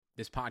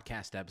This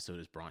podcast episode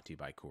is brought to you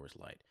by Coors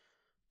Light.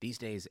 These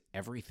days,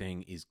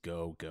 everything is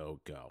go, go,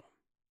 go.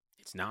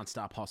 It's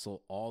nonstop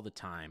hustle all the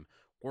time.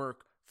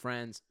 Work,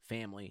 friends,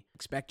 family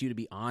expect you to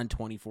be on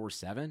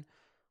 24/7.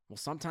 Well,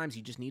 sometimes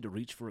you just need to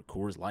reach for a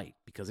Coors Light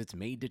because it's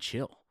made to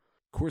chill.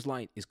 Coors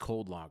Light is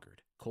cold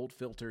lagered, cold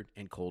filtered,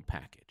 and cold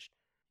packaged.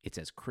 It's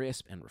as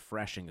crisp and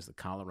refreshing as the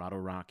Colorado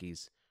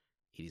Rockies.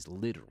 It is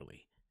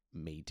literally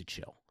made to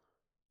chill.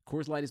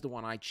 Coors Light is the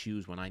one I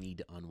choose when I need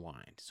to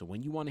unwind. So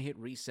when you want to hit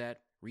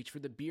reset, reach for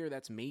the beer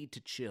that's made to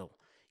chill.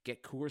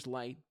 Get Coors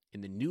Light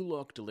in the new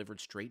look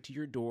delivered straight to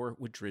your door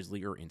with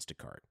Drizzly or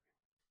Instacart.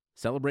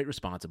 Celebrate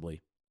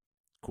responsibly.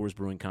 Coors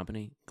Brewing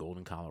Company,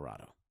 Golden,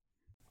 Colorado.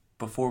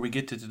 Before we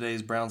get to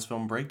today's Browns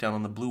Film Breakdown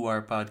on the Blue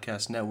Wire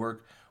Podcast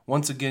Network,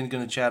 once again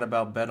going to chat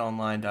about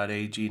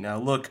betonline.ag. Now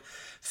look,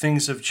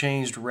 things have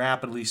changed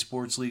rapidly.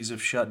 Sports leagues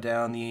have shut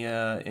down. The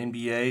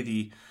NBA,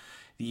 the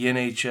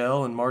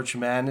NHL, and March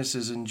Madness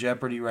is in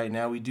jeopardy right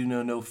now. We do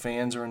know no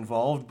fans are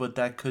involved, but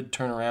that could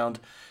turn around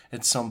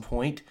at some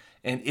point.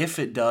 And if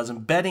it does,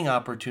 and betting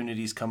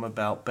opportunities come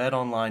about,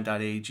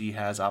 betonline.ag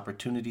has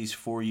opportunities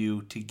for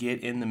you to get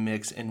in the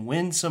mix and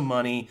win some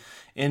money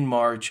in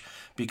March,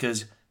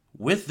 because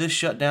with this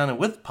shutdown and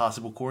with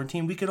possible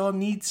quarantine, we could all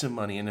need some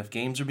money. And if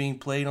games are being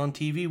played on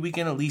TV, we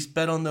can at least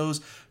bet on those.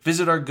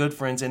 Visit our good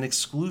friends and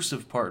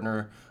exclusive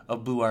partner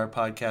of Blue Wire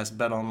Podcast,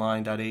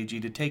 betonline.ag,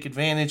 to take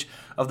advantage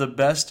of the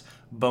best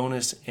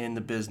bonus in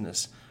the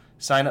business.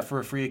 Sign up for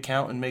a free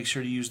account and make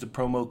sure to use the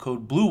promo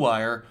code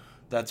BLUEWIRE.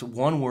 That's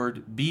one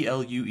word,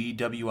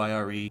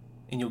 BLUEWIRE,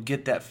 and you'll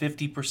get that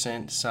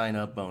 50%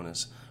 sign-up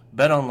bonus.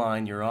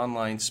 BetOnline, your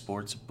online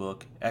sports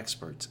book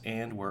experts.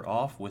 And we're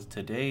off with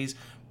today's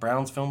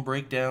Browns Film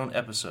Breakdown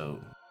episode.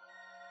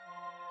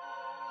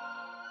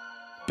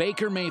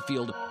 Baker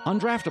Mayfield,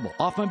 undraftable,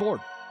 off my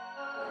board.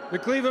 The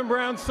Cleveland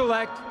Browns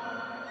select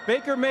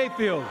Baker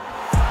Mayfield. What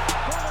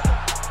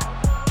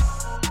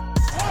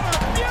a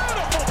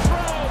beautiful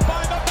throw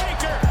by the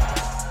Baker!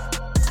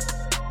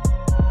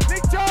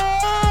 Big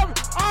Tom!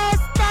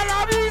 Hasta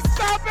la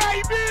vista,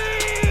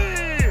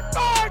 baby!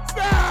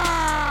 Touchdown!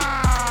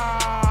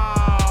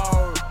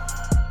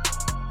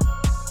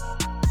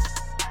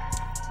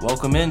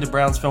 Welcome into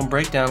Browns Film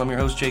Breakdown. I'm your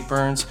host, Jake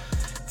Burns.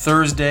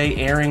 Thursday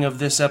airing of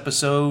this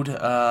episode.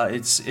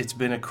 It's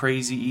been a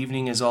crazy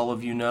evening, as all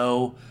of you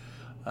know.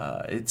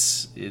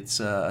 It's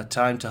a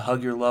time to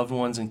hug your loved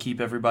ones and keep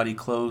everybody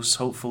close,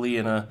 hopefully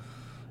in a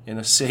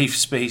safe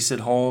space at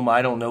home.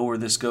 I don't know where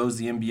this goes.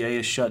 The NBA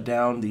is shut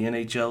down. The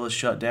NHL is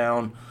shut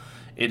down.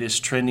 It is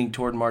trending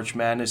toward March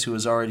Madness, who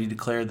has already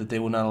declared that they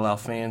will not allow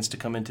fans to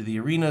come into the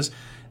arenas.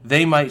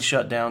 They might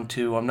shut down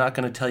too. I'm not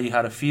going to tell you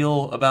how to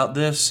feel about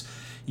this.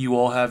 You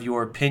all have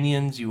your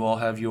opinions. You all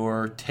have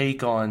your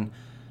take on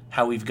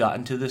how we've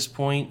gotten to this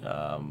point.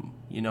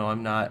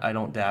 I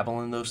don't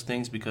dabble in those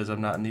things because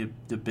I'm not in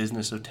the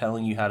business of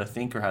telling you how to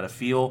think or how to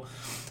feel.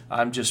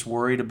 I'm just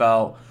worried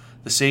about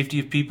the safety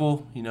of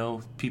people,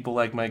 people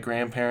like my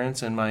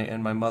grandparents and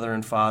my mother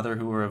and father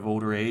who are of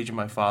older age, and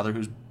my father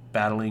who's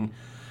battling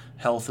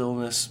health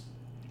illness,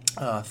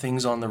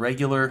 things on the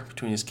regular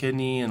between his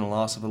kidney and the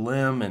loss of a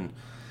limb.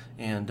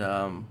 And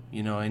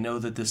I know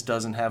that this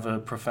doesn't have a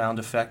profound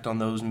effect on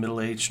those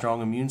middle-aged,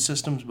 strong immune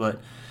systems, but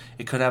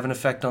it could have an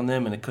effect on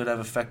them, and it could have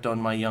an effect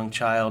on my young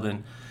child.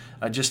 And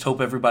I just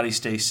hope everybody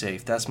stays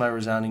safe. That's my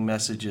resounding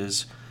message.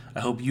 Is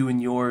I hope you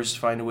and yours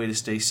find a way to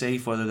stay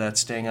safe, whether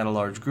that's staying out of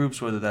large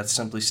groups, whether that's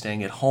simply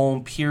staying at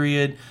home,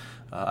 period.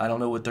 I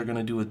don't know what they're going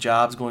to do with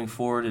jobs going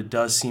forward. It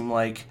does seem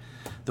like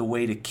the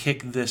way to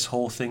kick this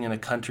whole thing in a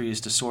country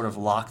is to sort of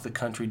lock the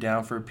country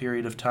down for a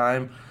period of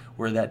time.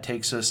 Where that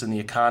takes us in the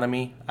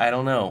economy, I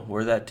don't know.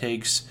 Where that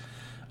takes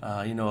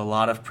a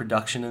lot of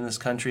production in this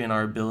country and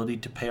our ability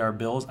to pay our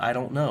bills, I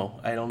don't know.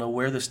 I don't know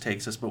where this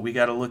takes us, but we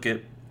got to look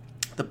at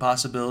the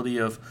possibility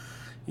of,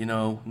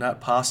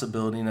 not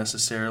possibility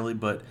necessarily,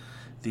 but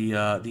the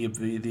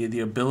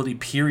ability,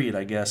 period,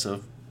 I guess,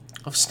 of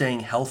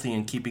staying healthy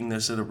and keeping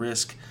this at a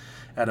risk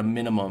at a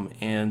minimum.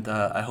 And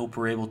I hope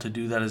we're able to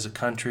do that as a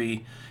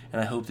country,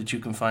 and I hope that you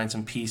can find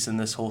some peace in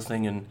this whole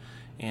thing,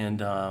 and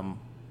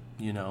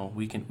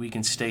we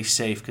can stay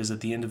safe, because at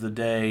the end of the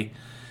day,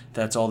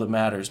 that's all that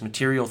matters.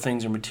 Material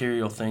things are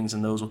material things,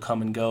 and those will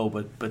come and go.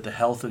 But the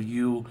health of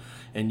you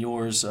and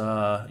yours,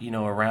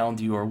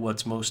 around you, are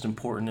what's most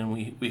important. And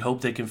we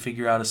hope they can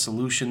figure out a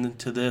solution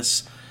to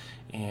this,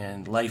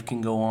 and life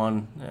can go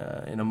on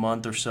in a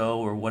month or so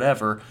or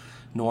whatever,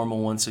 normal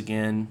once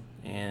again.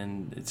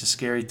 And it's a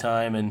scary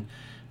time, and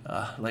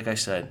like I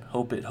said,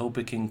 hope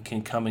it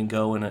can come and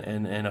go in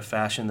a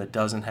fashion that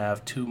doesn't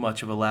have too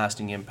much of a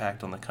lasting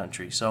impact on the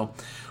country. So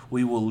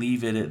we will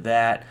leave it at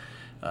that.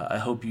 I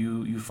hope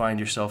you find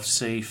yourself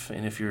safe,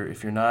 and if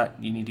you're not,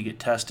 you need to get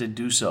tested,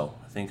 do so.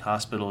 I think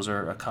hospitals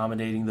are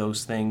accommodating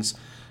those things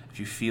if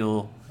you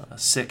feel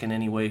sick in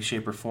any way,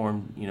 shape, or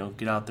form,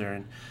 get out there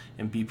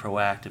and be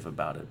proactive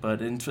about it.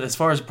 But as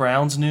far as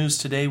Browns news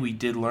today, we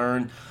did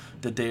learn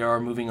that they are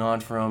moving on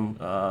from,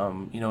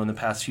 in the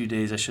past few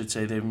days, I should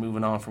say, they're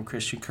moving on from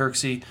Christian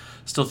Kirksey.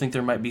 Still think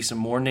there might be some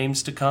more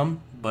names to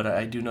come, but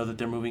I do know that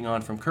they're moving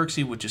on from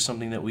Kirksey, which is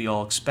something that we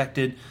all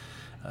expected.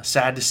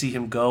 Sad to see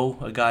him go,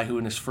 a guy who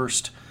in his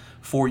first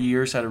 4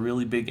 years had a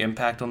really big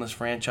impact on this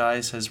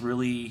franchise, has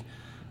really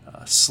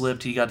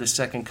slipped. He got his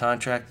second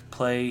contract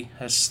play,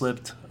 has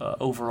slipped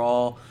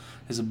overall.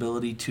 His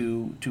ability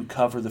to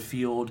cover the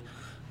field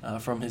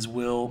from his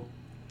will.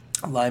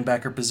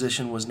 Linebacker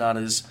position was not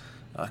as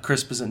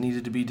crisp as it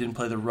needed to be, didn't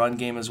play the run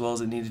game as well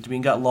as it needed to be,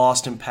 and got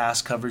lost in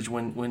pass coverage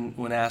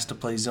when asked to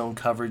play zone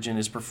coverage, and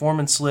his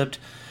performance slipped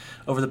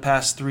over the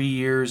past 3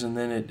 years, and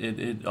then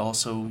it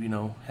also,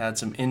 had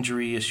some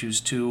injury issues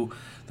too.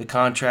 The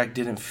contract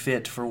didn't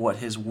fit for what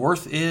his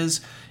worth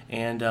is,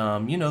 and,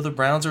 the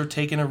Browns are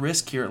taking a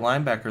risk here at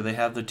linebacker. They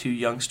have the 2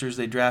 youngsters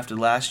they drafted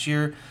last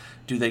year.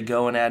 Do they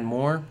go and add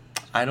more?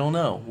 I don't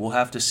know. We'll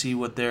have to see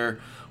what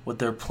their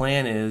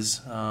plan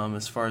is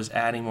as far as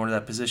adding more to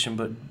that position.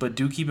 But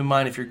do keep in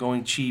mind, if you're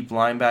going cheap,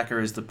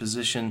 linebacker is the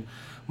position,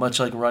 much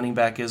like running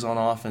back is on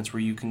offense, where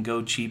you can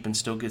go cheap and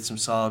still get some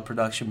solid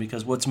production,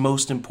 because what's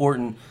most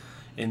important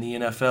in the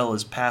NFL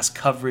is pass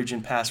coverage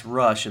and pass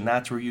rush, and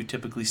that's where you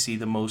typically see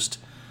the most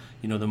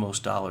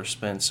dollars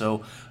spent.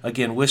 So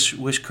again, wish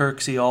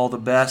Kirksey all the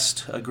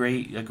best. A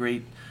great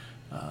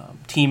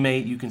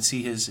teammate. You can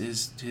see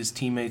his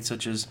teammates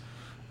such as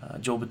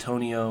Joel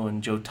Bitonio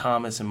and Joe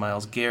Thomas and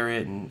Myles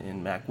Garrett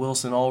and Mac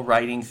Wilson all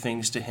writing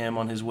things to him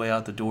on his way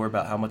out the door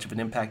about how much of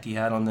an impact he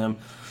had on them,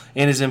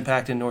 and his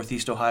impact in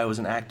Northeast Ohio as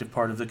an active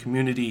part of the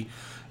community.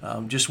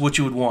 Just what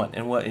you would want,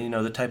 and what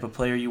the type of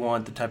player you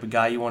want, the type of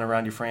guy you want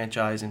around your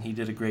franchise, and he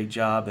did a great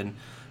job. And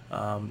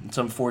it's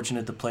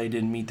unfortunate the play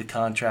didn't meet the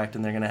contract,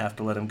 and they're going to have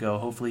to let him go.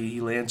 Hopefully he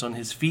lands on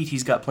his feet.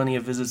 He's got plenty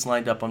of visits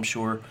lined up, I'm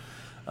sure.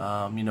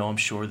 I'm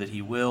sure that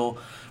he will.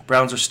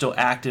 Browns are still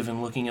active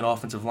in looking at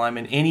offensive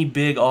linemen. Any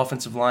big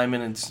offensive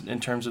linemen in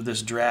terms of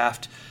this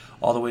draft,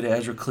 all the way to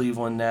Ezra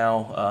Cleveland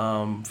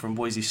now from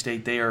Boise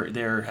State,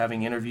 they're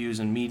having interviews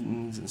and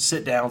meetings and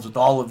sit-downs with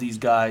all of these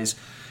guys.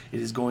 It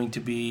is going to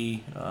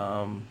be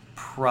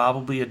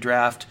probably a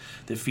draft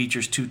that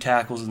features 2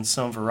 tackles in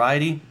some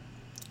variety.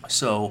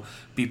 So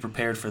be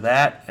prepared for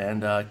that,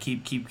 and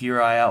keep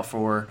your eye out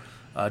for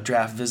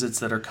draft visits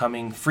that are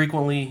coming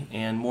frequently,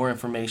 and more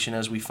information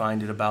as we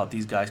find it about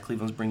these guys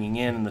Cleveland's bringing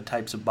in and the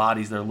types of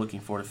bodies they're looking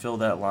for to fill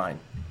that line.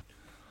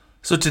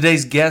 So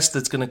today's guest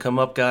that's going to come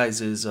up, guys,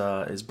 is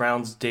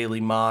Browns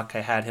Daily Mock.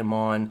 I had him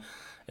on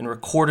and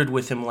recorded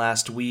with him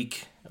last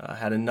week.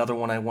 Had another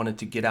one I wanted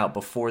to get out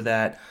before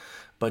that,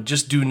 but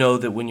just do know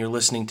that when you're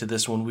listening to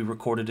this one, we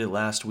recorded it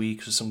last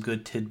week, so some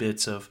good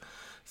tidbits of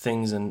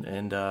things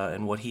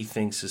and what he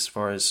thinks as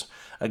far as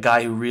a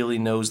guy who really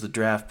knows the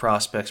draft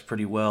prospects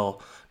pretty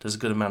well, does a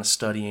good amount of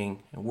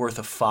studying, worth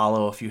a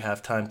follow if you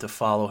have time to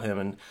follow him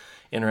and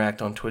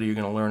interact on Twitter. You're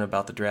going to learn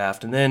about the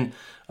draft. And then,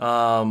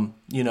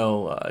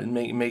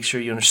 make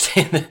sure you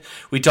understand that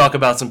we talk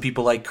about some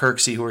people like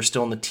Kirksey who are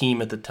still on the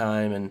team at the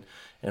time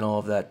and all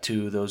of that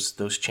too.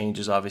 Those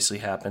changes obviously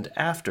happened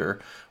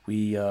after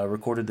we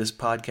recorded this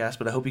podcast,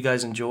 but I hope you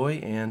guys enjoy,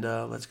 and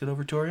let's get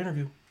over to our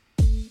interview.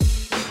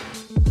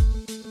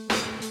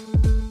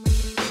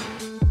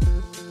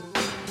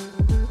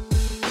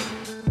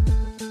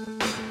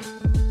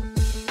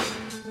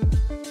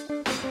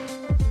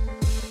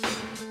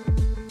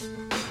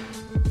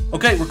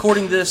 Okay,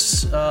 recording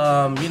this,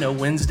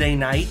 Wednesday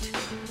night.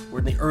 We're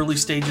in the early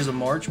stages of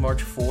March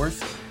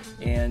 4th,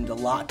 and a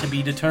lot to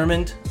be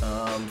determined.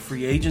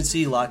 Free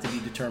agency, a lot to be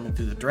determined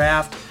through the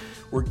draft.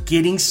 We're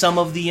getting some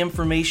of the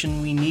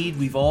information we need.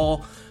 We've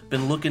all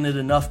been looking at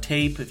enough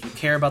tape. If you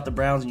care about the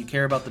Browns and you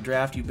care about the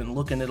draft, you've been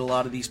looking at a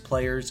lot of these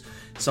players.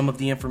 Some of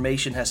the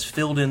information has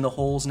filled in the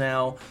holes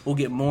now. We'll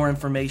get more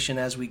information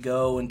as we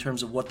go in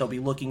terms of what they'll be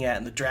looking at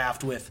in the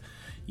draft with,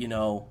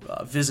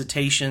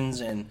 visitations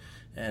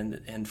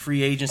and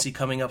free agency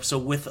coming up. So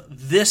with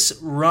this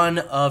run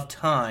of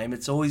time,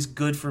 it's always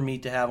good for me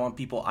to have on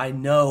people I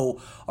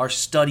know are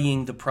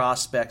studying the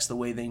prospects the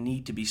way they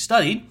need to be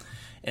studied.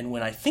 And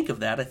when I think of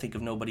that, I think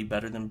of nobody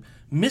better than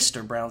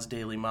Mr. Browns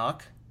Daily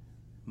Mock,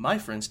 my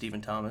friend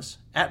Stephen Thomas,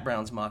 at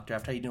Browns Mock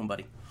Draft. How you doing,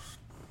 buddy?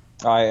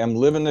 I am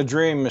living the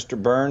dream,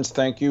 Mr. Burns.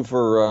 Thank you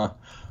for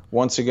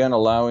once again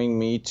allowing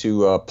me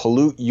to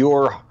pollute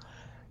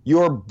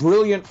your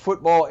brilliant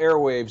football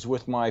airwaves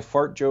with my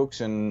fart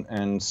jokes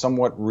and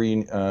somewhat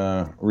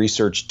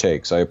research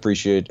takes. I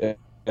appreciate it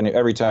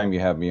every time you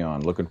have me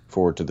on. Looking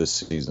forward to this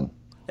season.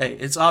 Hey,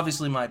 it's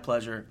obviously my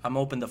pleasure. I'm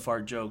open to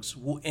fart jokes.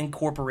 We'll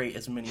incorporate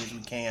as many as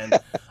we can.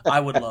 I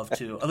would love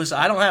to. Listen,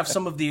 I don't have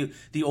some of the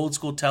old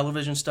school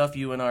television stuff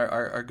you and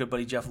our good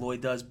buddy Jeff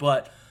Lloyd does,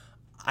 but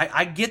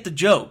I get the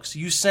jokes.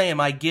 You say them,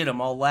 I get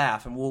them. I'll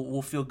laugh, and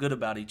we'll feel good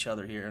about each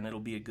other here, and it'll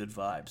be a good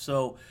vibe.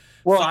 So,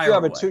 well, you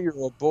have away. a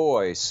 2-year-old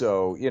boy,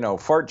 so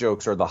fart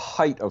jokes are the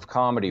height of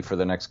comedy for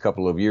the next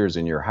couple of years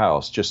in your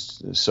house.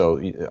 Just so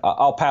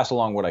I'll pass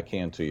along what I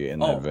can to you in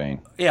that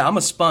vein. Yeah, I'm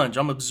a sponge.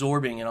 I'm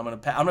absorbing, and I'm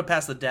gonna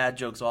pass the dad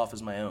jokes off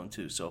as my own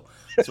too. So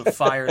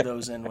fire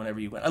those in whenever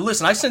you want.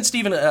 Listen, I sent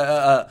Steven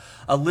a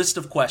list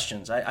of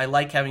questions. I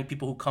like having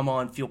people who come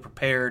on feel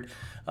prepared.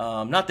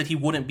 Not that he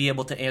wouldn't be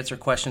able to answer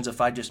questions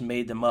if I just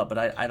made them up, but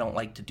I don't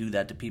like to do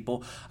that to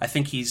people. I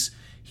think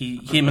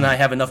him and I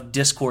have enough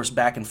discourse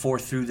back and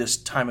forth through this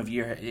time of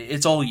year.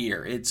 It's all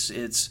year.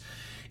 It's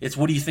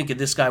what do you think of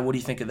this guy? What do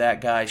you think of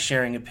that guy?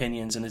 Sharing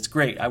opinions, and it's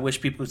great. I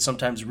wish people would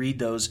sometimes read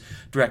those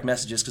direct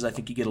messages because I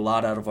think you get a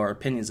lot out of our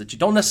opinions that you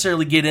don't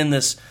necessarily get in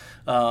this,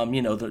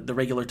 the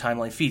regular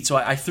timeline feed. So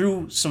I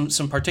threw some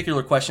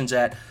particular questions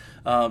at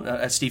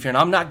Steve here, and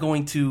I'm not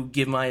going to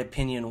give my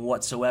opinion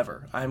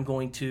whatsoever.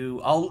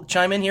 I'll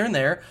chime in here and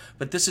there,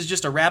 but this is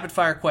just a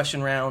rapid-fire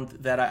question round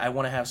that I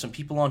want to have some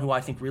people on who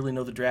I think really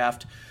know the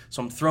draft.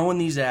 So I'm throwing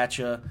these at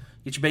you.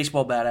 Get your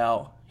baseball bat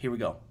out. Here we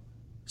go.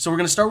 So we're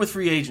going to start with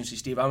free agency,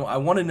 Steve. I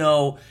want to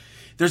know,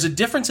 there's a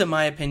difference, in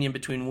my opinion,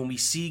 between when we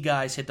see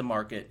guys hit the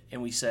market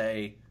and we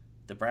say,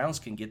 the Browns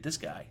can get this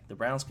guy. The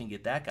Browns can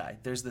get that guy.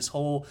 There's this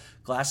whole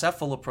glass half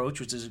full approach,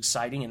 which is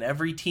exciting, and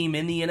every team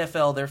in the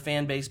NFL, their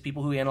fan base,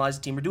 people who analyze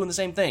the team, are doing the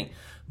same thing.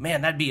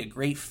 Man, that'd be a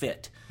great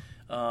fit.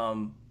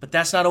 But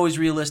that's not always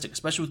realistic,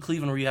 especially with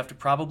Cleveland, where you have to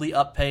probably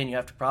uppay and you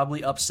have to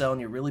probably upsell,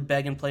 and you're really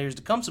begging players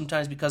to come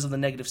sometimes because of the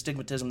negative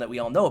stigmatism that we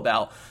all know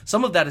about.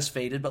 Some of that is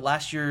faded, but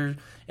last year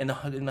in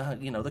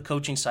the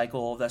coaching cycle,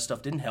 all of that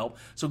stuff didn't help.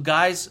 So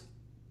guys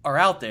are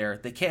out there.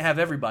 They can't have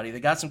everybody. They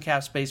got some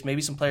cap space,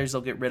 maybe some players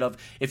they'll get rid of.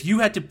 If you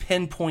had to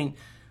pinpoint,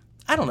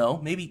 I don't know,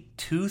 maybe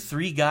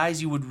 2-3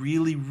 guys you would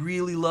really,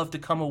 really love to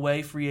come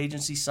away free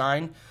agency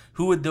sign,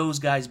 who would those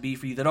guys be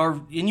for you that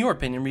are, in your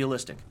opinion,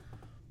 realistic?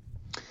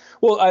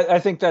 Well, I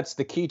think that's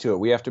the key to it.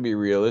 We have to be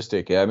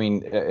realistic. I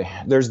mean,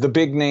 there's the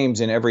big names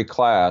in every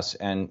class,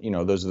 and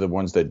those are the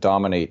ones that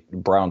dominate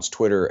Browns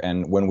Twitter.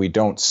 And when we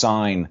don't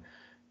sign,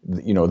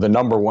 the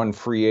number one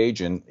free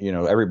agent,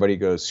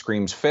 everybody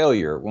screams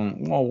failure.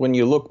 Well, when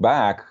you look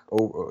back,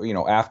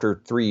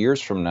 after 3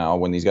 years from now,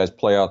 when these guys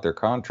play out their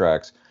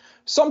contracts,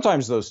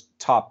 sometimes those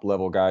top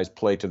level guys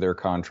play to their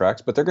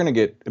contracts, but they're going to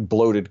get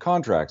bloated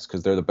contracts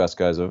because they're the best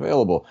guys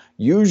available.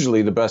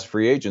 Usually the best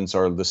free agents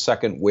are the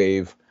second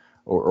wave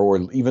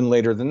or even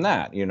later than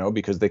that,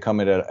 because they come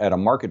in at a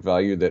market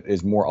value that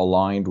is more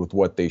aligned with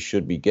what they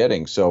should be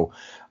getting. So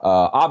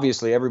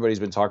obviously everybody's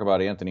been talking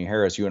about Anthony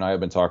Harris. You and I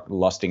have been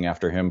lusting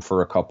after him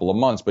for a couple of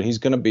months, but he's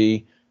going to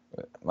be,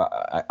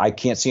 I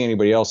can't see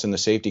anybody else in the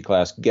safety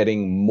class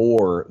getting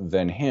more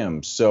than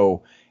him.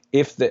 So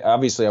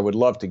obviously I would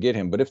love to get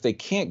him, but if they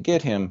can't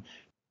get him,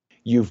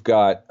 you've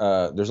got, there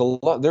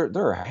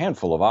are a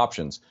handful of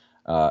options.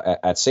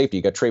 At safety,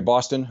 you got Trey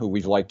Boston, who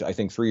we've liked, I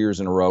think, 3 years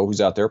in a row, who's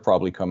out there,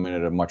 probably coming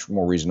in at a much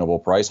more reasonable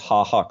price.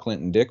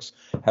 Clinton Dix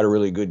had a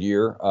really good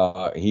year.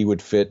 He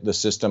would fit the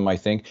system, I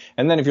think.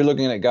 And then if you're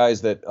looking at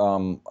guys that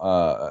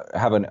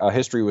have a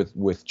history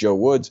with Joe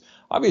Woods,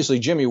 obviously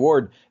Jimmy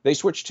Ward, they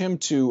switched him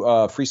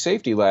to free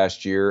safety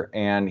last year,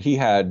 and he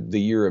had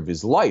the year of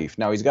his life.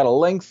 Now, he's got a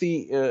lengthy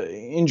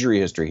injury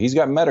history. He's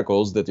got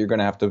medicals that you're going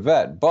to have to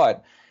vet.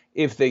 But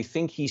if they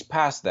think he's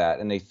past that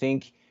and they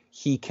think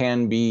he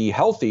can be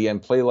healthy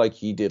and play like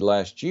he did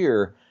last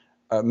year,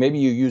 maybe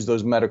you use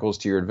those medicals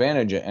to your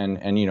advantage and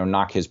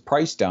knock his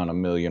price down $1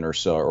 million or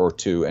so or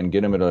two and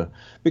get him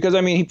because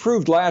he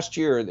proved last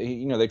year,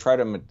 they tried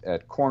him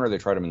at corner, they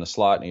tried him in the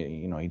slot,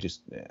 and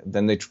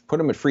then they put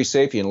him at free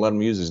safety and let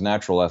him use his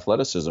natural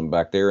athleticism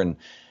back there, and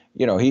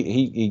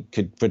he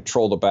could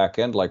patrol the back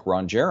end like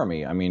Ron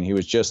Jeremy.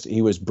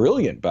 He was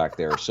brilliant back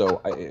there.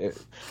 So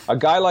a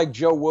guy like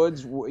Joe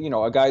Woods,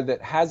 a guy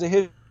that has a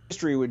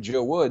history with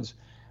Joe Woods,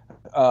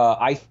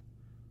 I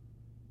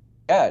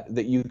get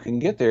that you can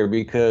get there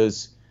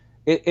because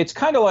it's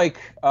kind of like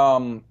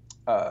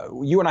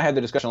you and I had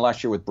the discussion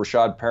last year with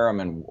Brashad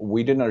Perriman.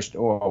 We didn't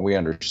understand. Well, we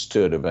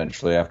understood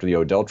eventually after the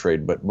Odell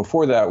trade, but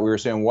before that, we were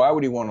saying, why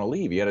would he want to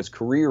leave? He had his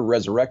career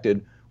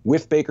resurrected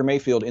with Baker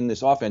Mayfield in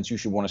this offense. You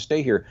should want to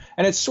stay here,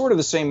 and it's sort of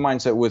the same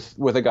mindset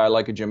with a guy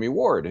like a Jimmy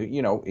Ward.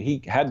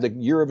 He had the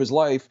year of his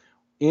life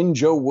in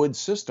Joe Woods'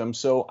 system,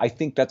 so I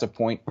think that's a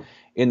point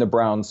in the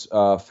Browns'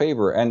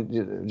 favor.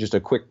 And just a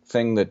quick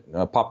thing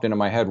that popped into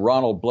my head,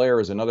 Ronald Blair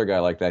is another guy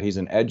like that. He's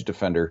an edge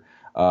defender,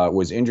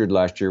 was injured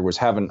last year, was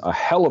having a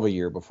hell of a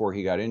year before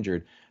he got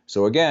injured.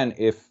 So again,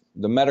 if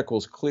the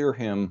medicals clear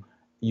him,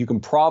 you can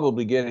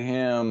probably get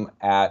him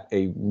at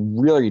a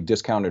really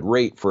discounted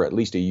rate for at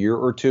least a year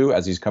or two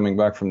as he's coming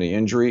back from the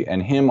injury.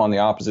 And him on the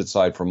opposite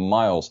side from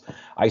Miles,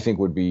 I think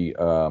would be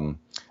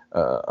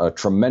a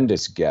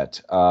tremendous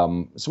get.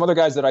 Some other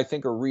guys that I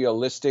think are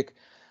realistic.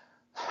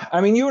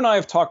 You and I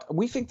have talked.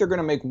 We think they're going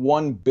to make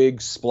one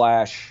big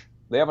splash.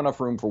 They have enough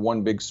room for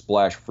one big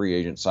splash free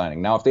agent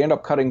signing. Now, if they end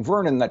up cutting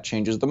Vernon, that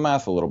changes the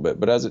math a little bit.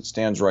 But as it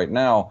stands right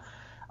now,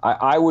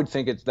 I would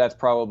think that's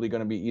probably going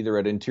to be either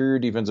at interior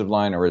defensive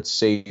line or at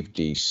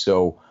safety.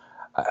 So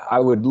I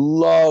would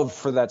love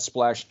for that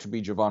splash to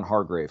be Javon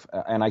Hargrave.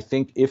 And I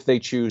think if they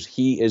choose,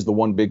 he is the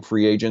one big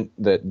free agent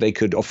that they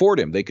could afford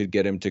him. They could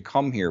get him to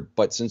come here.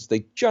 But since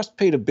they just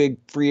paid a big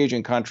free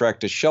agent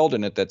contract to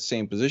Sheldon at that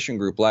same position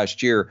group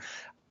last year,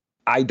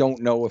 I don't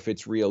know if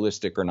it's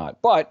realistic or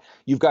not. But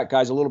you've got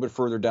guys a little bit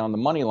further down the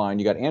money line.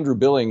 You got Andrew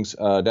Billings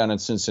down in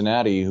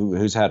Cincinnati,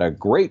 who's had a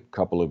great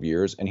couple of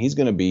years, and he's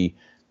going to be,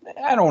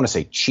 I don't want to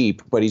say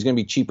cheap, but he's going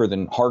to be cheaper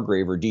than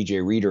Hargrave or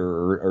DJ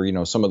Reader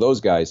or some of those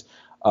guys.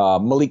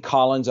 Malik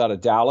Collins out of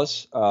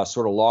Dallas,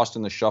 sort of lost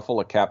in the shuffle,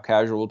 a cap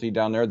casualty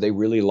down there. They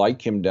really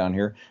like him down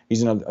here.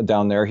 He's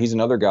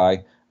another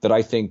guy that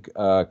I think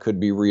could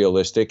be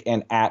realistic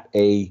and at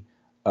a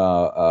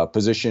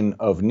position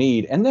of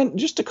need. And then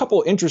just a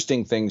couple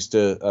interesting things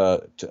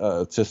to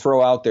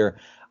throw out there.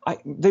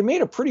 They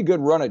made a pretty good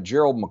run at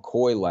Gerald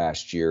McCoy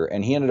last year,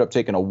 and he ended up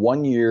taking a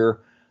 1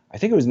 year, I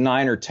think it was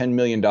 $9 or $10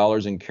 million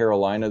in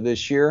Carolina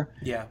this year.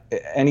 Yeah.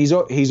 And he's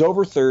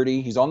over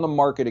 30. He's on the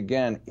market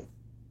again.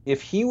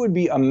 If he would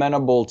be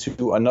amenable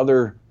to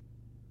another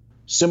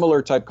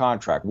similar type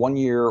contract, 1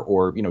 year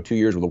or 2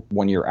 years with a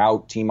 1 year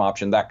out, team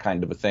option, that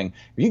kind of a thing,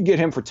 if you could get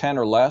him for 10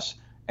 or less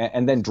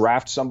and then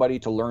draft somebody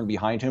to learn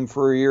behind him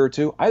for a year or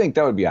two, I think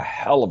that would be a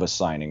hell of a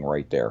signing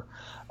right there.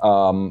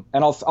 And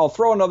I'll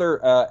throw another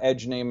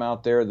edge name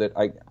out there that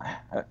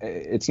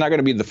it's not going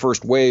to be the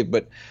first wave,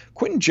 but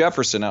Quentin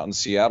Jefferson out in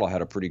Seattle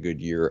had a pretty good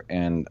year.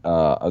 And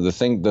the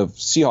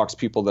Seahawks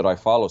people that I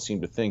follow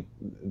seem to think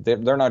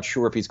they're not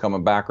sure if he's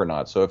coming back or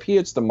not. So if he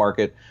hits the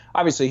market,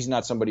 obviously he's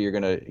not somebody you're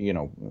going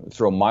to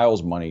throw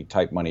Miles money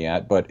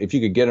at. But if you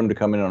could get him to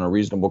come in on a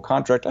reasonable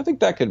contract, I think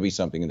that could be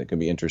something that could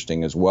be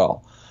interesting as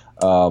well.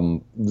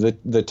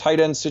 The tight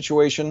end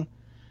situation.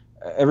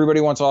 Everybody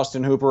wants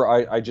Austin Hooper.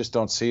 I just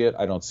don't see it.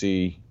 I don't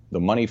see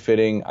the money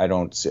fitting. I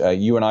don't see,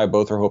 you and I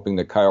both are hoping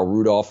that Kyle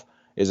Rudolph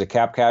is a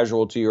cap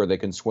casualty or they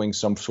can swing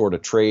some sort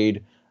of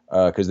trade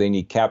because they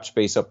need cap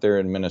space up there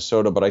in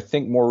Minnesota. But I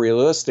think more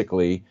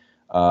realistically,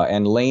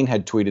 and Lane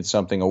had tweeted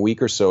something a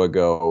week or so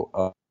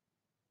ago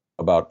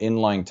about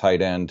inline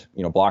tight end,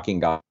 blocking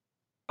guy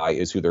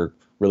is who they're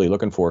really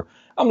looking for.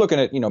 I'm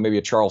looking at, maybe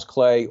a Charles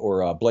Clay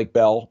or Blake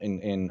Bell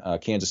in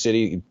Kansas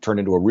City. He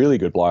turned into a really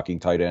good blocking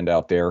tight end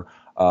out there.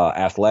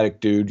 Athletic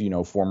dude,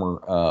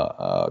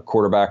 former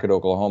quarterback at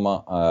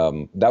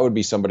Oklahoma. That would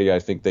be somebody I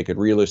think they could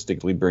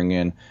realistically bring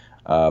in,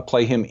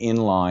 play him in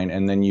line,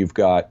 and then you've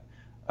got,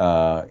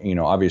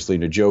 obviously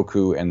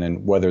Njoku, and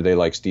then whether they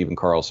like Steven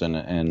Carlson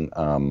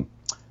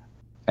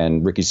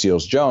and Ricky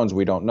Seals-Jones,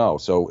 we don't know.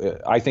 So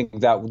I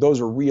think that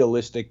those are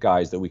realistic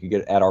guys that we could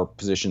get at our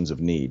positions of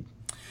need.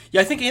 Yeah,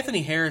 I think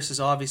Anthony Harris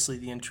is obviously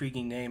the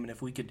intriguing name, and if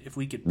we could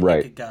pick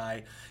right. a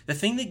guy, the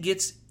thing that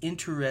gets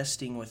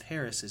interesting with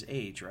Harris is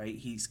age, right?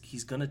 He's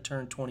going to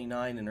turn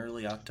 29 in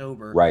early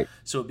October, right?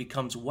 So it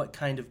becomes what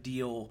kind of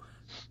deal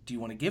do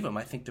you want to give him?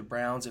 I think the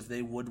Browns, if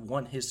they would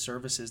want his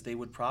services, they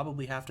would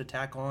probably have to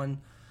tack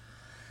on,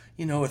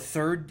 a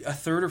third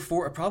or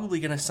fourth. Probably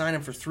going to sign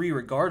him for 3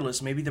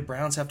 regardless. Maybe the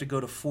Browns have to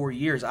go to 4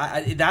 years.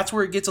 That's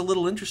where it gets a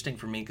little interesting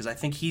for me because I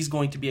think he's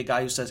going to be a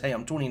guy who says, "Hey,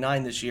 I'm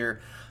 29 this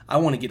year. I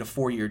want to get a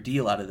 4-year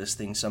deal out of this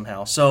thing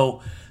somehow."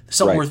 So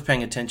something worth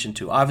paying attention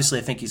to. Obviously,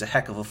 I think he's a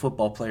heck of a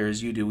football player,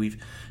 as you do. We've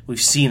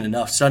seen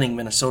enough. Studying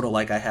Minnesota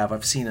like I have,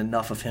 I've seen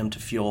enough of him to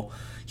feel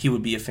he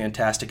would be a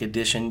fantastic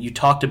addition. You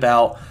talked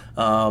about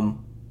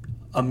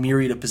a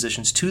myriad of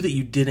positions, 2 that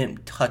you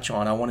didn't touch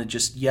on. I want to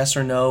just yes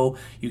or no.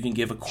 You can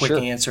give a quick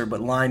answer,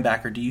 but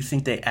linebacker, do you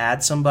think they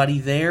add somebody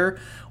there,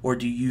 or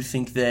do you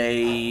think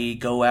they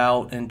go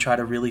out and try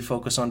to really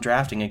focus on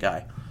drafting a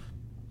guy?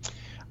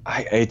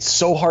 It's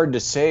so hard to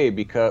say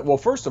because, well,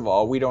 first of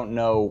all, we don't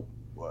know,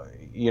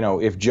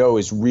 if Joe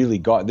is really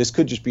gone. This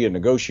could just be a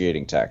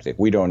negotiating tactic.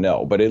 We don't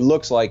know, but it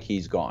looks like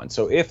he's gone.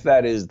 So if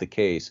that is the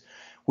case,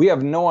 we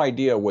have no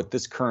idea what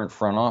this current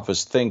front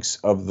office thinks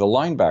of the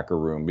linebacker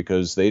room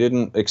because they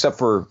didn't, except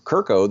for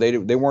Kirko,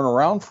 they weren't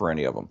around for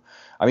any of them.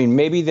 I mean,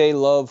 maybe they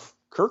love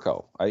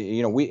Kirko.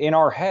 We in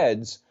our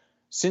heads,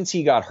 since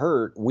he got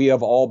hurt, we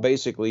have all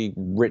basically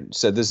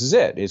said this is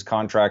it. His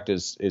contract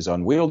is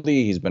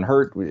unwieldy. He's been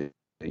hurt.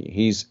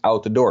 He's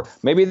out the door.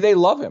 Maybe they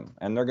love him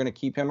and they're going to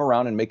keep him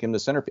around and make him the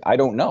centerpiece. I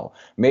don't know.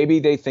 Maybe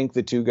they think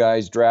the 2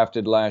 guys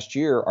drafted last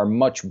year are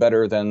much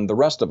better than the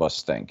rest of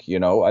us think,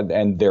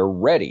 and they're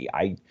ready.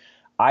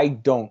 I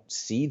don't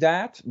see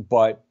that,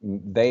 but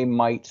they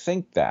might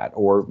think that,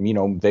 or,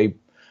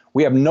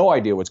 we have no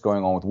idea what's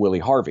going on with Willie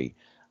Harvey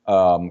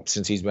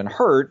since he's been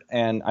hurt.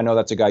 And I know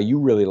that's a guy you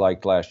really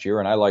liked last year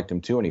and I liked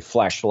him too. And he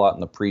flashed a lot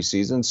in the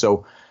preseason.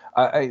 So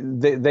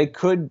they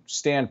could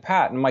stand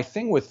pat. And my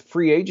thing with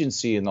free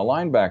agency and the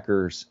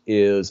linebackers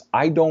is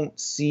I don't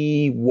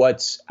see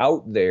what's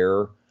out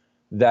there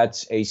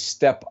that's a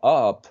step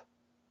up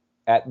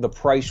at the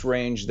price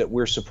range that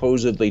we're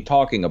supposedly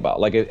talking about.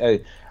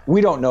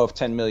 We don't know if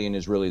 10 million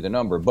is really the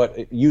number,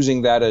 but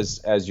using that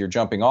as your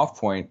jumping off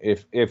point,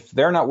 if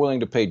they're not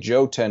willing to pay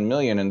Joe 10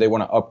 million and they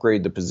want to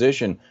upgrade the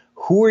position,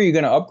 who are you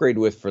going to upgrade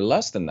with for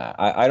less than that?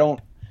 I don't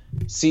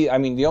see, I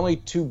mean, the only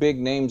two big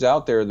names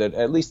out there that,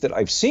 at least that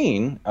I've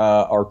seen,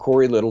 are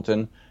Corey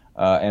Littleton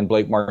and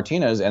Blake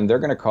Martinez, and they're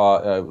going to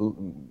cost.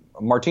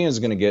 Martinez is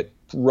going to get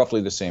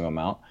roughly the same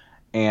amount,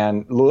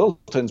 and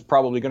Littleton's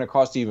probably going to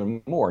cost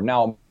even more.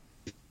 Now,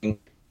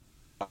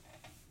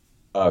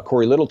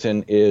 Corey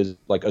Littleton is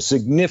like a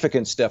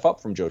significant step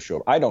up from Joe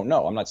Schobert. I don't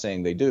know. I'm not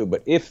saying they do,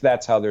 but if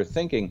that's how they're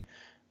thinking,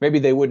 maybe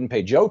they wouldn't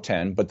pay Joe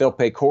 10, but they'll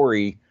pay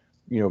Corey,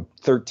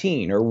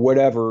 13 or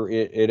whatever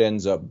it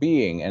ends up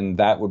being, and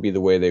that would be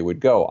the way they would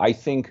go. I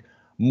think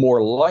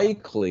more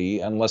likely,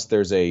 unless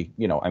there's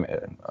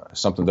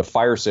something, the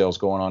fire sales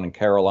going on in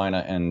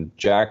Carolina and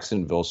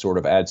Jacksonville sort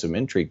of add some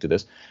intrigue to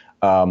this.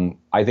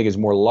 I think it's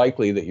more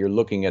likely that you're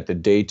looking at the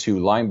day 2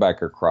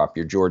 linebacker crop,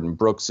 your Jordan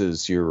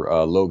Brookses,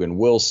 your Logan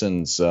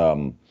Wilsons,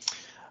 Malik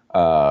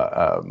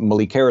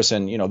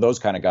Harrison, those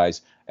kind of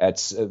guys.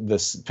 At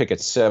this pick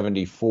at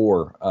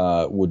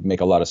 74 would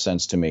make a lot of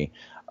sense to me.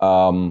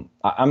 I'm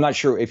not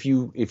sure if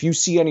you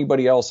see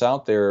anybody else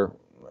out there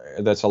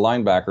that's a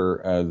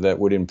linebacker that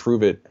would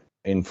improve it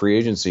in free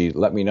agency.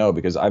 Let me know,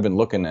 because I've been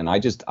looking and I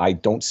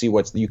don't see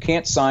you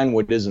can't sign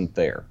what isn't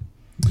there.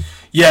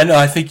 Yeah, no,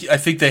 I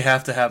think they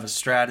have to have a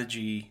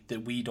strategy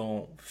that we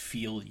don't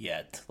feel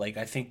yet. Like,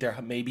 I think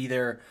maybe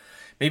they're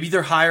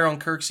higher on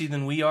Kirksey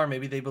than we are.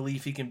 Maybe they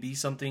believe he can be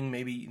something.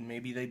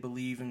 Maybe they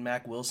believe in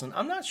Mac Wilson.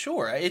 I'm not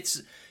sure.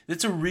 It's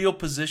a real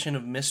position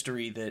of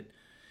mystery that,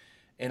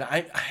 and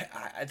I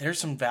there's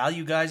some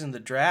value guys in the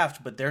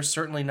draft, but they're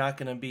certainly not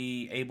going to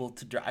be able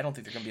to. I don't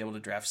think they're going to be able to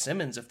draft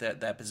Simmons if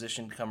that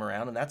position come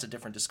around, and that's a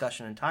different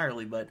discussion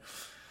entirely. But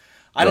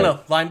I don't know.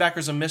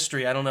 Linebacker's a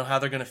mystery. I don't know how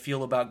they're going to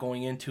feel about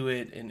going into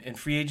it, and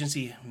free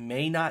agency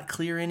may not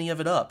clear any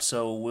of it up.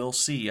 So we'll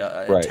see.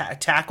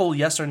 Tackle,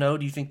 yes or no?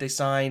 Do you think they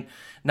sign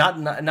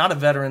not a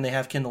veteran? They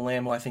have Kendall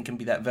Lamb, who I think can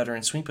be that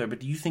veteran swing player.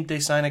 But do you think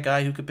they sign a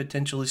guy who could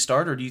potentially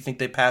start, or do you think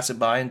they pass it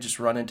by and just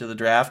run into the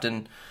draft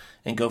and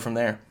go from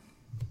there?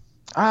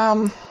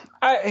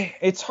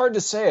 It's hard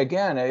to say.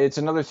 Again, it's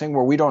another thing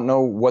where we don't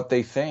know what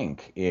they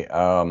think.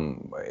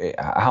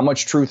 How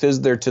much truth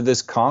is there to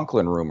this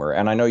Conklin rumor?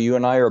 And I know you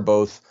and I are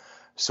both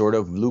sort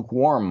of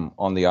lukewarm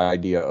on the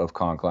idea of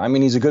Conklin. I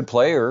mean, he's a good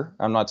player.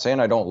 I'm not saying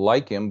I don't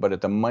like him, but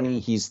at the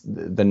money,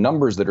 the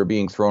numbers that are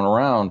being thrown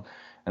around,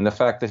 and the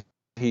fact that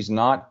he's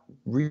not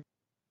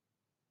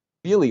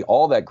really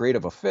all that great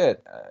of a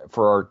fit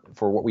for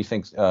what we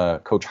think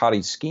Coach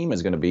Hottie's scheme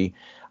is going to be.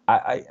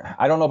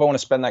 I don't know if I want to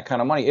spend that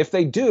kind of money. If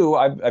they do,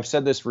 I've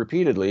said this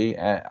repeatedly,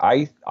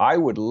 I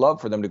would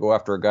love for them to go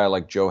after a guy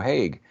like Joe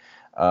Haeg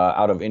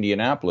out of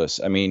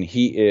Indianapolis. I mean,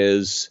 he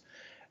is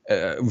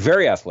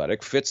very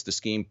athletic, fits the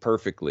scheme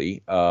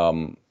perfectly,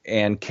 and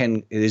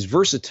his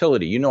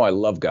versatility. I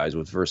love guys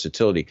with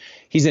versatility.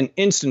 He's an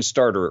instant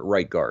starter at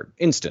right guard,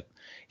 instant.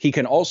 He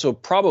can also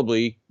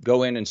probably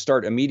go in and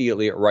start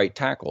immediately at right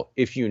tackle.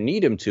 If you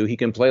need him to, he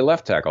can play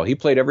left tackle. He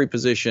played every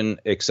position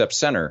except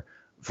center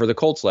for the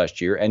Colts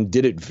last year and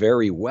did it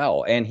very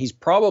well. And he's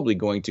probably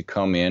going to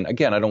come in,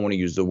 again, I don't want to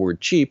use the word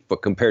cheap,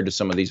 but compared to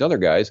some of these other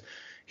guys,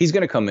 he's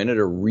going to come in at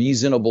a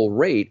reasonable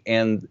rate.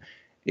 And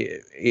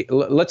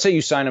let's say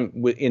you sign him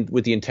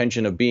with the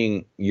intention of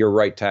being your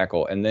right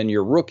tackle, and then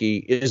your rookie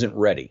isn't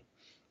ready.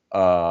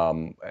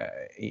 Your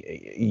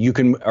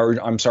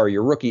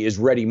rookie is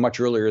ready much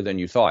earlier than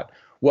you thought.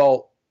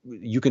 Well,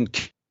 you can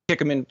kick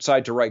him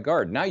inside to right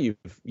guard. Now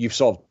you've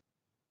solved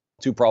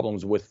two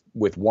problems with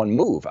one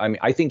move. I mean,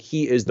 I think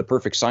he is the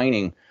perfect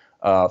signing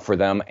for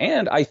them,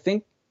 and I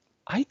think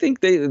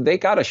they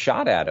got a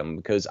shot at him,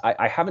 because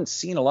I haven't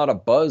seen a lot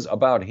of buzz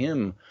about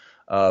him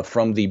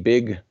from the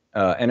big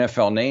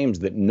NFL names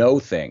that know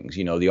things,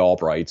 the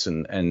Albrights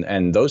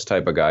and those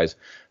type of guys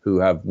who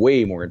have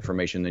way more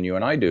information than you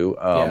and I do.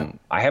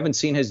 I haven't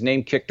seen his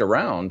name kicked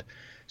around.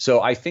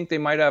 So I think they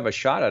might have a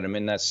shot at him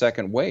in that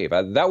second wave.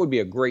 That would be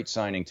a great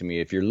signing to me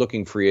if you're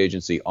looking free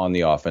agency on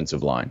the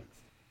offensive line.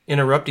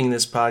 Interrupting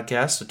this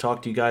podcast to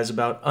talk to you guys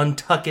about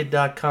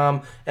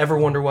Untuckit.com. Ever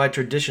wonder why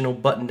traditional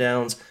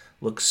button-downs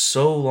look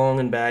so long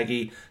and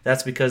baggy?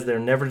 That's because they're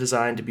never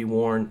designed to be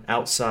worn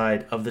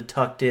outside of the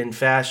tucked-in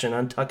fashion.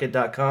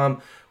 Untuckit.com,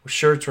 where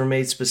shirts were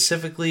made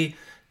specifically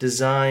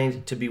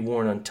designed to be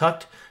worn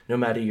untucked. No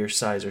matter your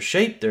size or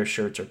shape, their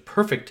shirts are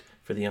perfect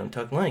for the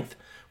untucked length.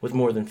 With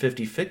more than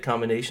 50 fit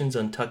combinations,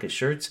 Untuckit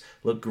shirts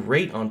look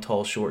great on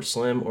tall, short,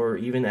 slim, or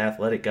even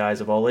athletic guys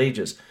of all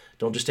ages.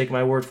 Don't just take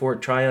my word for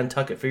it. Try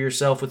Untuckit for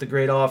yourself with a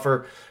great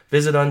offer.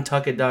 Visit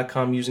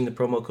Untuckit.com using the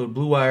promo code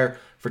BLUEWIRE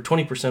for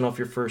 20% off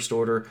your first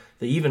order.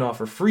 They even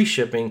offer free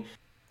shipping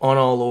on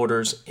all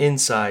orders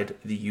inside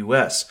the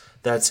U.S.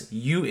 That's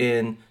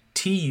Untuckit.com,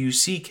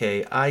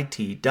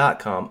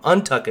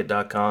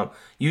 Untuckit.com,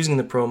 using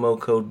the promo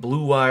code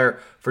BLUEWIRE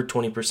for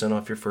 20%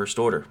 off your first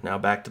order. Now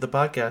back to the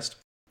podcast.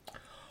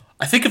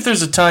 I think if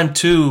there's a time,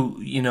 too,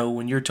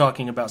 when you're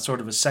talking about sort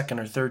of a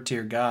second or third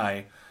tier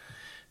guy,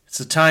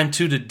 it's a time,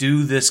 too, to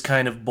do this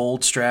kind of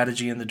bold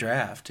strategy in the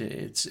draft.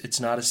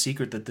 It's not a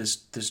secret that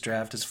this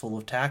draft is full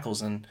of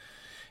tackles. And,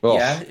 Oh.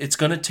 Yeah, it's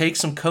going to take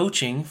some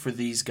coaching for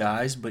these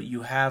guys, but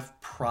you have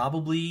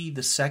probably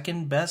the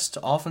second best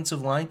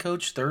offensive line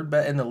coach, third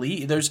best in the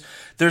league.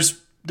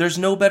 There's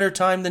no better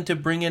time than to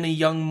bring in a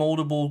young,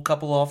 moldable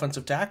couple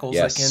offensive tackles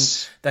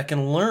that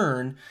can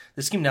learn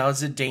the scheme. Now,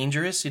 is it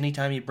dangerous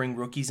anytime you bring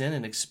rookies in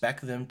and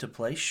expect them to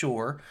play?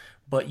 Sure,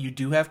 but you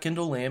do have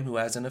Kendall Lamb, who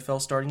has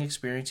NFL starting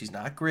experience. He's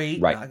not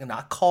great, right.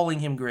 not calling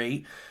him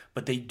great,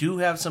 but they do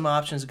have some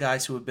options,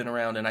 guys who have been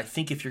around. And I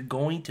think if you're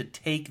going to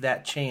take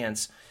that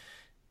chance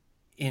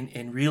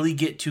and really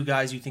get two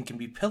guys you think can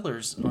be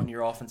pillars on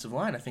your offensive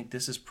line, I think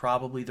this is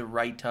probably the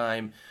right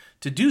time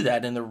to do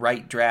that and the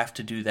right draft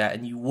to do that.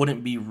 And you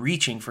wouldn't be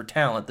reaching for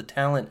talent. The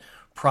talent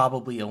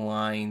probably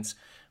aligns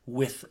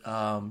with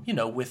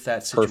with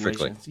that situation.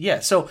 Perfectly. Yeah.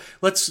 So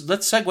let's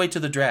segue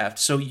to the draft.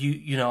 So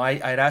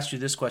I'd asked you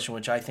this question,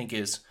 which I think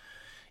is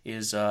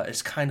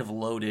kind of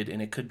loaded,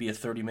 and it could be a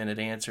 30-minute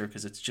answer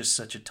because it's just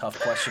such a tough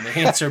question to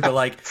answer. But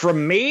like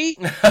from me,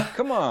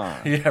 come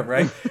on. Yeah,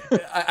 right.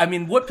 I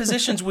mean, what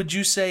positions would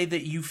you say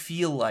that you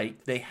feel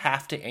like they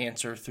have to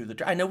answer through the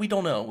draft? I know we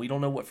don't know. We don't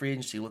know what free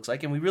agency looks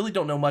like, and we really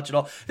don't know much at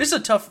all. This is a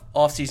tough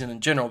offseason in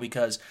general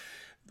because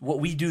what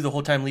we do the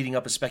whole time leading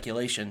up is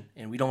speculation,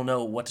 and we don't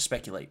know what to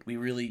speculate. We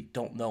really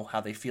don't know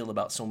how they feel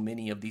about so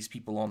many of these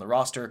people on the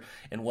roster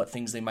and what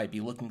things they might be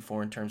looking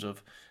for in terms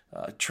of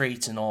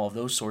traits and all of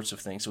those sorts of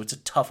things. So it's a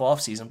tough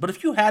offseason. But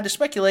if you had to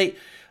speculate,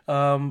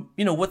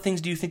 what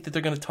things do you think that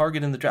they're going to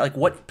target in the draft? Like,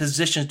 what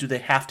positions do they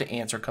have to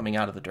answer coming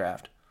out of the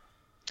draft?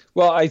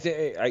 Well, I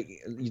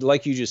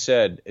like you just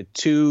said,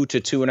 2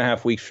 to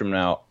 2.5 weeks from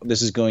now,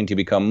 this is going to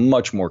become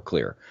much more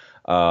clear.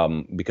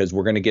 Because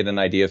we're going to get an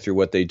idea through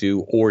what they do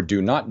or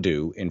do not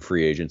do in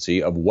free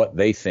agency of what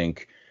they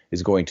think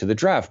is going to the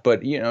draft.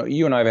 But,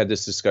 you and I have had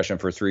this discussion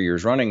for 3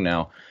 years running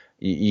now.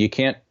 You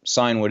can't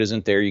sign what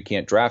isn't there. You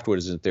can't draft what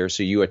isn't there.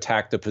 So you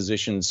attack the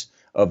positions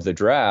of the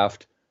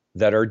draft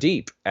that are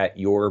deep at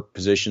your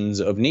positions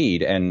of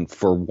need. And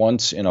for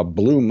once in a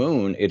blue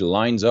moon, it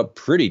lines up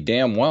pretty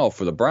damn well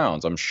for the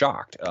Browns. I'm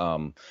shocked.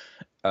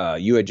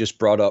 You had just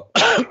brought up,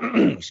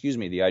 excuse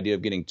me, the idea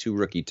of getting 2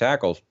 rookie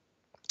tackles.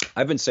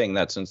 I've been saying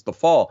that since the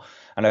fall,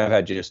 and I've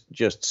had just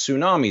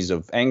tsunamis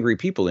of angry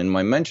people in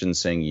my mentions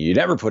saying you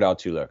never put out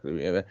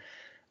 2.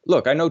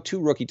 Look, I know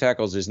 2 rookie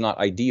tackles is not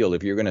ideal.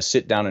 If you're going to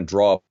sit down and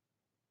draw up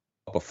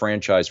a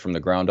franchise from the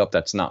ground up,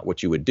 that's not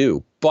what you would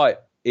do.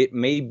 But it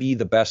may be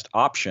the best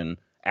option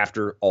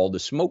after all the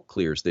smoke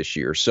clears this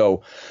year.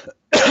 So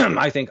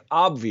I think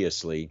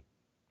obviously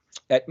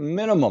at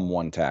minimum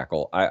 1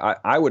 tackle.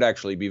 I would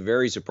actually be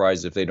very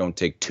surprised if they don't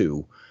take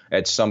 2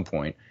 at some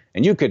point.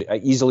 And you could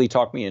easily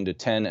talk me into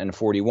 10 and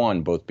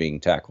 41 both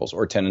being tackles,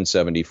 or 10 and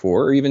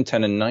 74, or even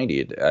 10 and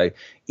 90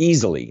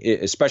 easily,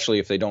 especially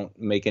if they don't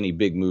make any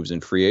big moves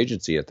in free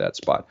agency at that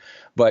spot.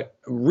 But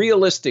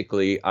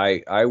realistically,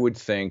 I would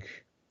think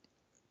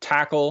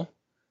tackle,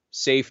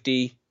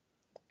 safety,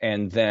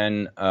 and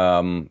then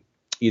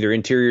either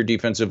interior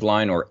defensive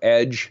line or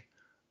edge.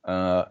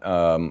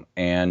 And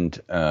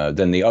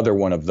then the other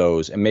one of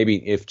those, and maybe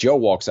if Joe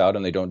walks out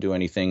and they don't do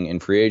anything in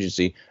free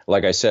agency,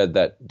 like I said,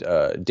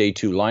 that day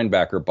 2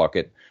 linebacker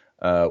bucket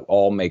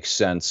all makes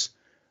sense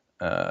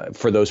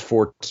for those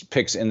 4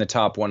 picks in the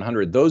top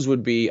 100. Those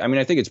would be, I mean,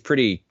 I think it's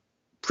pretty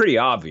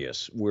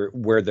obvious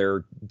where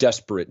their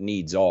desperate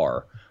needs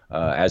are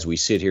as we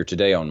sit here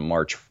today on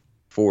March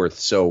 4th.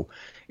 So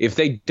if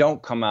they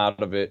don't come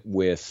out of it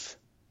with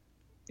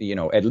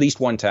at least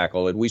 1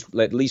 tackle, at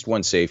least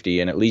 1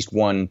 safety, and at least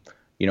 1,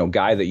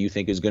 guy that you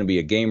think is going to be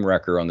a game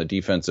wrecker on the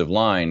defensive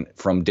line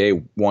from day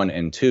 1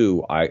 and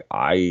 2,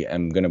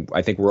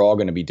 I think we're all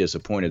going to be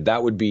disappointed.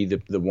 That would be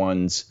the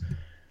ones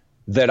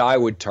that I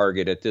would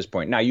target at this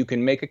point. Now, you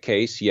can make a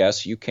case,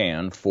 yes, you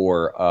can,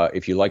 for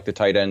if you like the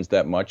tight ends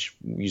that much,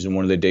 using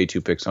one of the day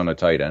 2 picks on a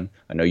tight end.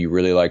 I know you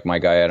really like my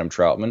guy, Adam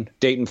Troutman.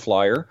 Dayton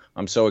Flyer.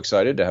 I'm so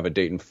excited to have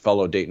a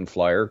fellow Dayton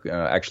Flyer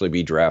actually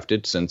be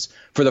drafted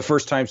for the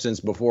first time since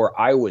before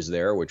I was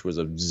there, which was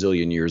a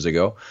zillion years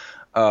ago.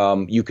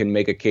 You can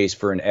make a case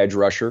for an edge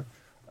rusher.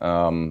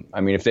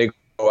 If they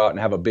go out and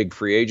have a big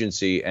free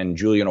agency and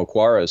Julian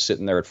Okwara is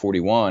sitting there at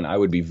 41, I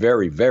would be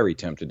very, very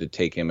tempted to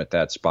take him at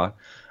that spot.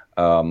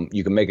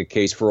 You can make a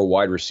case for a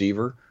wide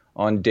receiver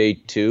on day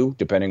 2,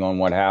 depending on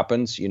what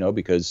happens,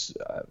 because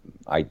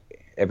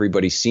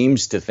everybody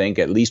seems to think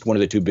at least one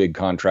of the 2 big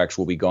contracts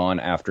will be gone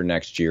after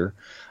next year.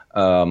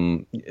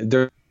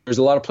 There's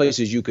a lot of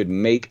places you could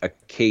make a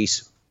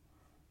case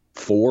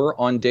for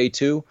on day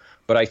 2,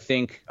 but I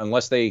think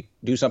unless they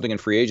do something in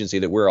free agency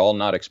that we're all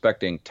not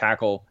expecting,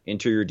 tackle,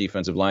 interior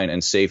defensive line,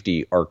 and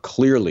safety are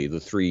clearly the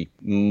 3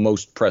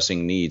 most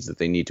pressing needs that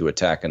they need to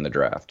attack in the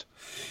draft.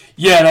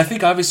 Yeah, and I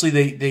think obviously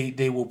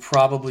they will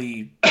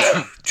probably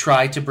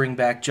try to bring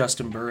back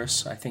Justin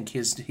Burris. I think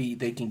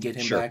they can get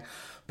him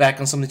back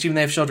on some of the team.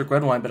 They have Sheldrick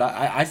Redwine, but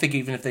I think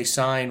even if they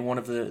sign one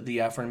of the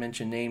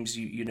aforementioned names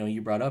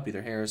you brought up,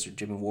 either Harris or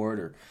Jimmy Ward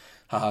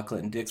or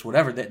Clinton Dix,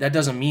 whatever, that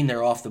doesn't mean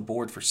they're off the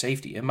board for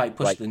safety. It might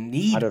push the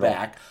need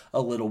back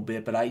a little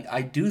bit, but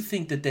I do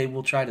think that they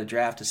will try to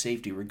draft a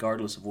safety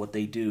regardless of what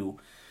they do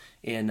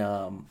in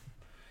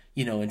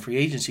in free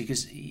agency,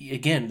 because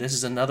again, this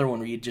is another one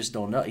where you just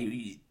don't know.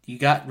 You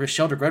got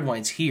Sheldrick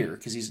Redwine's here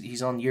because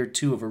he's on year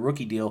 2 of a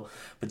rookie deal,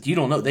 but you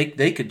don't know.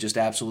 They could just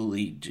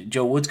absolutely,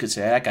 Joe Woods could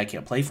say, that guy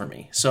can't play for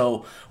me.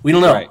 So we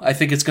don't know. Right. I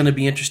think it's going to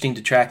be interesting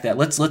to track that.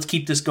 Let's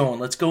keep this going.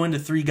 Let's go into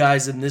 3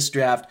 guys in this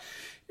draft.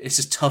 It's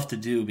just tough to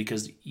do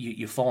because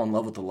you fall in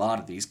love with a lot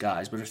of these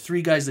guys. But are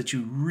 3 guys that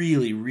you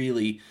really,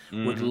 really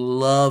would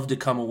love to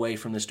come away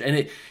from this?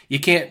 And you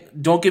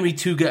can't. Don't give me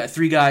 3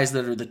 guys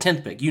that are the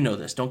 10th pick. You know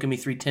this. Don't give me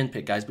 3 10th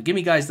pick guys. But give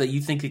me guys that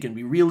you think that can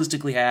be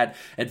realistically had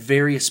at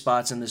various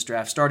spots in this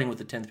draft, starting with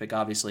the 10th pick,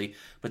 obviously,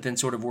 but then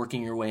sort of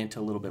working your way into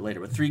a little bit later.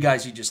 But 3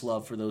 guys you just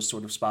love for those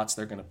sort of spots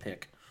they're going to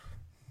pick.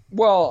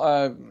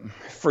 Well,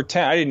 for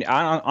 10,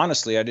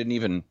 honestly, I didn't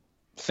even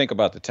think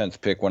about the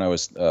 10th pick when I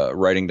was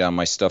writing down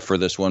my stuff for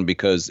this one,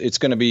 because it's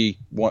going to be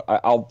one.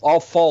 I'll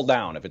fall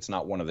down if it's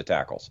not one of the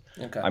tackles.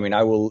 Okay. I mean,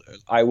 I will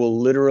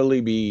literally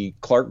be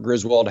Clark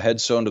Griswold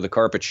head sewn to the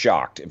carpet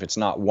shocked if it's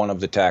not one of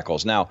the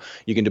tackles. Now,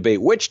 you can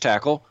debate which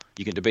tackle.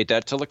 You can debate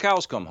that till the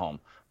cows come home.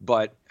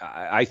 But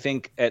I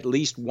think at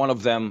least one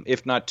of them,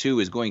 if not 2,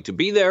 is going to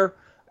be there.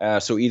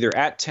 So either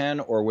at 10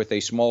 or with a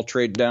small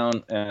trade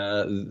down,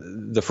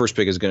 the first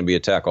pick is going to be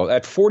a tackle.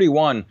 At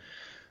 41,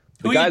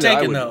 who are you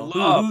taking, though?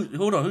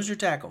 Hold on. Who's your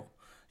tackle?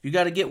 You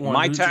got to get one.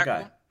 My who's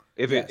tackle?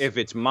 Your guy? If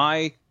it's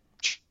my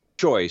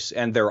choice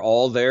and they're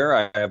all there,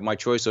 I have my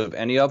choice of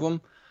any of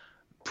them.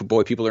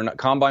 Boy, people are not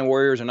combine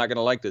warriors are not going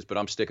to like this, but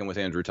I'm sticking with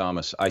Andrew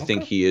Thomas. I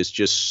think he is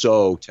just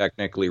so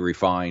technically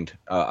refined.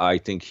 I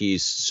think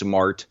he's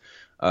smart.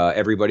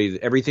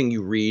 Everything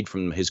you read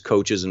from his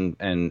coaches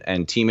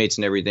and teammates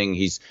and everything,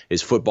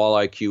 his football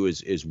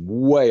IQ is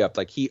way up.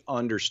 Like, he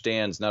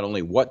understands not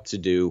only what to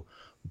do,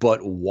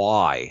 but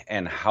why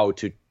and how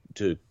to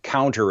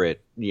counter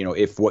it,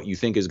 if what you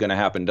think is going to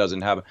happen doesn't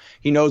happen.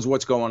 He knows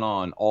what's going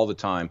on all the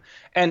time.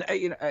 And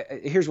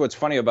here's what's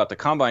funny about the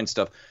combine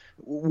stuff.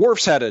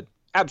 Wirfs had an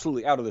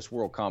absolutely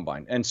out-of-this-world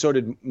combine, and so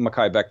did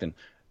Mekhi Becton.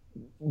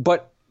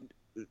 But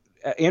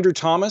Andrew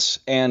Thomas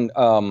and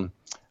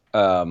the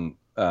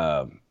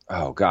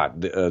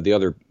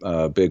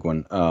other big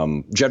one,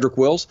 Jedrick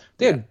Wills,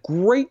 they had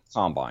great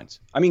combines.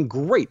 I mean,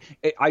 great.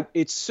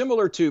 It's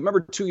similar to,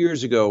 remember 2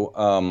 years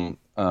ago,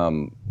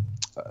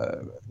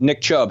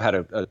 Nick Chubb had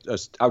a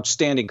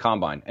outstanding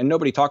combine, and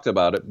nobody talked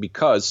about it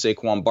because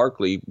Saquon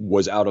Barkley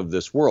was out of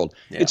this world.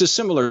 Yeah. It's a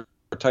similar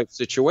type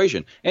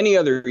situation. Any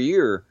other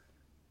year,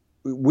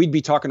 we'd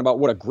be talking about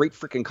what a great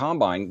freaking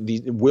combine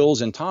the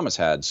Wills and Thomas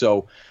had.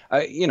 So,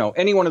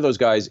 any one of those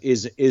guys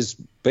is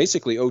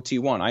basically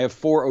OT1. I have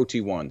 4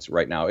 OT1s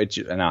right now.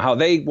 Now how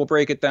they will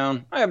break it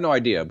down, I have no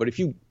idea. But if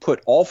you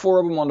put all 4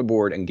 of them on the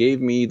board and gave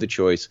me the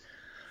choice,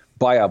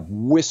 by a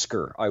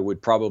whisker, I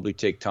would probably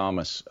take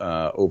Thomas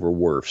over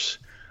Wirfs.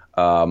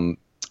 And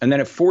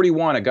then at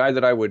 41, a guy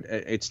that I would,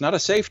 it's not a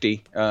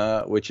safety,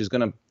 which is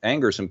going to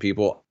anger some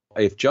people.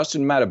 If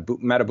Justin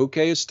Matabuke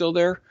is still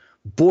there,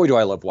 boy, do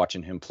I love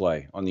watching him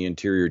play on the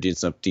interior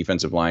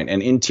defensive line.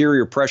 And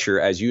interior pressure,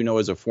 as you know,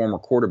 as a former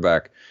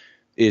quarterback,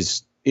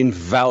 is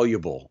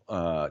invaluable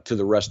to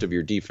the rest of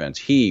your defense.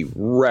 He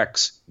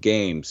wrecks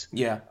games.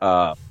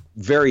 Yeah.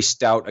 Very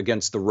stout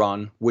against the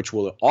run, which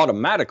will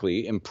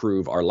automatically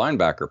improve our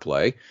linebacker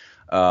play.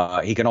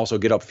 He can also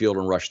get upfield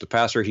and rush the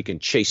passer. He can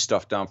chase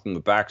stuff down from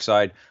the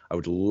backside. I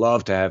would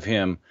love to have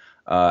him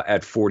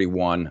at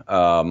 41.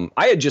 I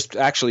had just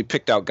actually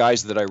picked out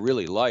guys that I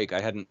really like.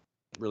 I hadn't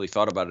really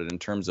thought about it in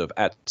terms of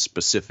at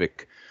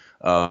specific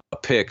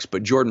picks,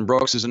 but Jordan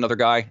Brooks is another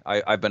guy.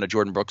 I've been a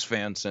Jordan Brooks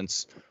fan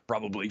since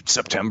probably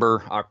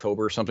September,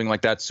 October, something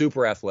like that.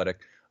 Super athletic,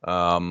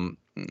 kind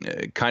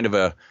of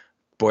a,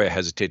 boy, I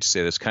hesitate to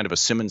say this, kind of a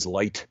Simmons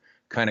light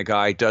kind of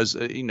guy.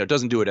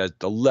 Doesn't do it at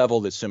the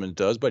level that Simmons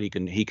does, but he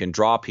can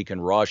drop, he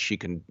can rush,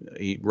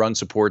 he run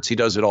supports, he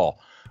does it all.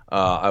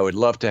 I would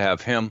love to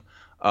have him.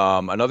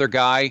 Another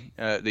guy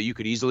that you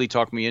could easily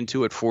talk me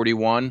into at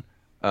 41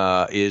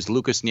 is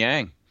Lucas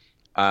Niang.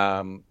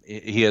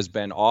 He has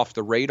been off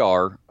the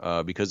radar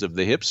because of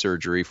the hip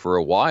surgery for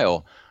a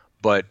while,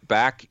 but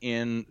back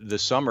in the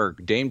summer,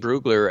 Dane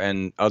Brugler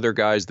and other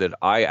guys that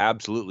I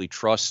absolutely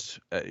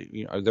trust,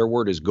 their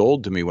word is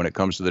gold to me when it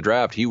comes to the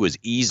draft. He was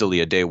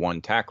easily a day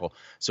one tackle.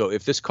 So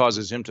if this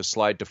causes him to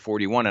slide to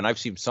 41, and I've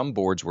seen some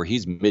boards where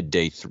he's mid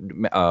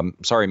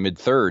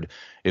third,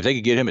 if they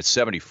could get him at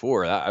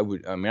 74,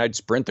 I'd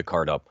sprint the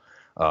card up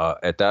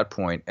at that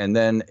point. And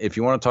then if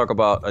you want to talk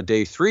about a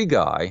day 3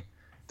 guy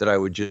that I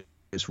would just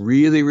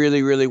really,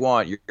 really, really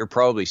want, you're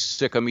probably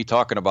sick of me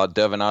talking about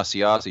Devin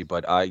Asiasi,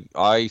 but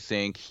I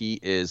think he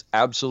is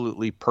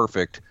absolutely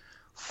perfect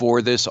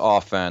for this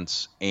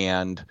offense,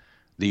 and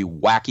the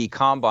wacky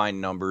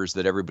combine numbers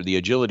that the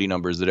agility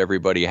numbers that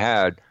everybody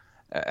had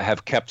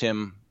have kept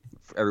him,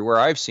 everywhere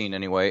I've seen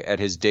anyway, at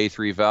his day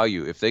 3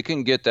 value. If they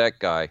can get that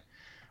guy,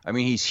 I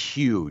mean, he's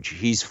huge,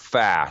 he's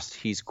fast,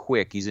 he's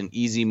quick, he's an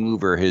easy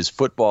mover, his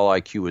football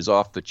IQ is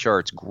off the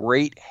charts,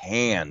 great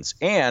hands,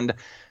 and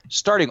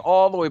starting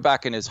all the way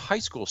back in his high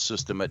school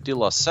system at De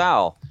La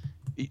Salle,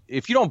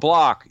 if you don't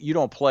block, you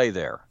don't play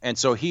there. And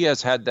so he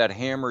has had that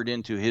hammered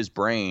into his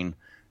brain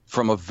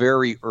from a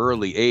very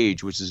early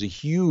age, which is a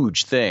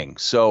huge thing.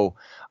 So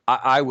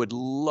I would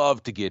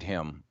love to get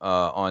him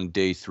on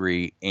day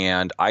 3.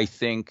 And I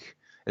think,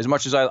 as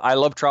much as I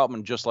love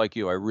Troutman just like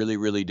you, I really,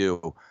 really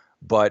do.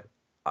 But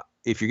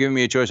if you're giving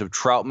me a choice of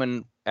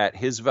Troutman at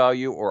his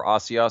value or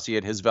Asiasi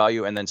at his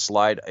value, and then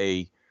slide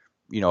a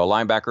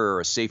linebacker or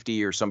a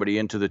safety or somebody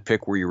into the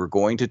pick where you were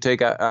going to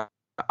take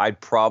I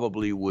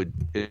probably would.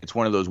 It's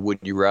one of those would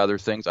you rather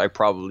things. I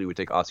probably would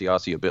take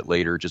Asiasi a bit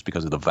later just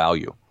because of the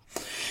value.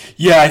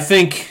 Yeah, I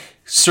think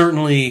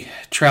certainly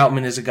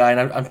Troutman is a guy,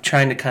 and I'm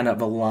trying to kind of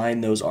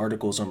align those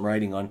articles I'm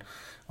writing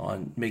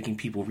on making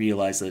people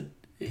realize that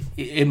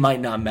it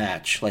might not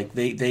match. Like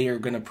they are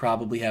going to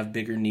probably have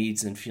bigger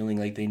needs and feeling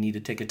like they need to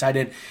take a tight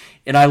end.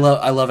 And I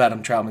love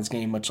Adam Troutman's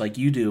game much like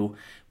you do,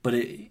 but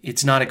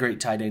it's not a great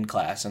tight end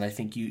class. And I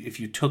think if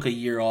you took a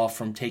year off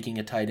from taking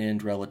a tight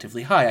end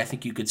relatively high, I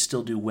think you could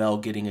still do well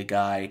getting a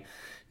guy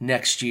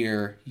next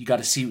year. You got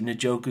to see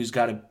Njoku's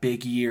got a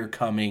big year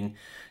coming.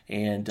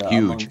 And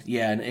huge.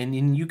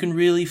 And you can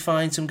really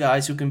find some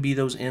guys who can be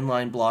those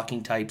inline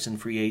blocking types in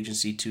free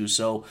agency too.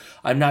 So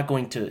I'm not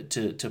going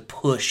to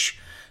push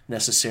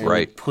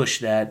necessarily push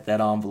that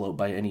envelope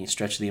by any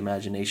stretch of the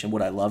imagination.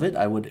 Would I love it?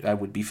 I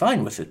would be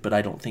fine with it, but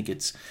I don't think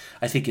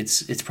I think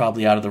it's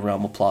probably out of the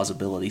realm of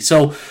plausibility.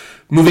 So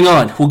moving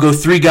on, we'll go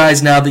 3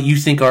 guys now that you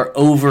think are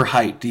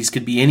overhyped. These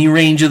could be any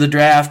range of the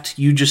draft.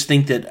 You just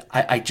think that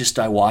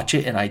I watch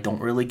it and I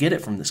don't really get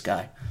it from this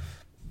guy.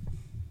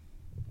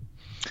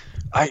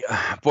 I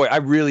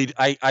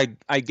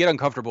get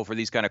uncomfortable for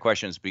these kind of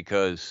questions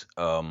because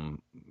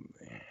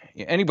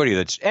anybody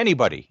that's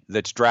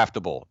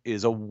draftable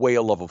is a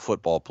whale of a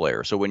football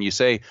player. So when you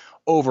say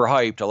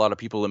overhyped, a lot of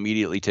people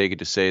immediately take it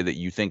to say that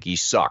you think he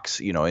sucks,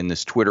 in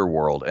this Twitter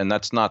world, and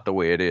that's not the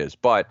way it is.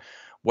 But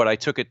what I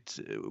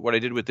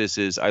did with this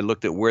is I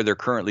looked at where they're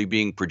currently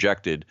being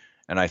projected,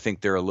 and I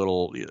think they're a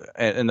little.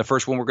 And the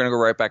first one we're going to go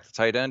right back to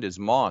tight end is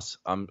Moss.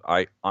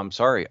 I'm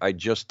sorry, I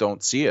just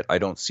don't see it. I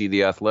don't see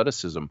the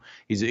athleticism.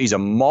 He's a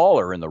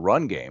mauler in the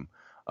run game.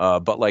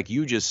 But like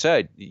you just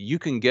said, you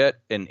can get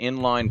an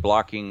inline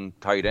blocking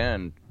tight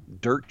end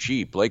dirt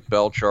cheap. Blake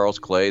Bell, Charles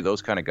Clay,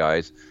 those kind of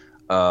guys,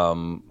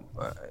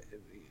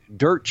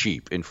 dirt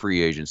cheap in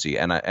free agency.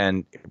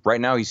 And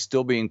right now he's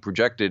still being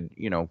projected,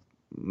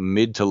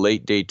 mid to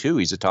late day 2.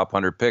 He's a top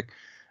 100 pick.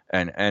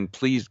 And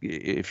please,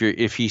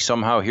 if he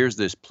somehow hears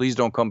this, please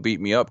don't come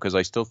beat me up because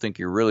I still think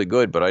you're really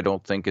good, but I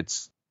don't think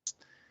it's.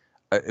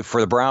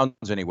 For the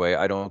Browns anyway,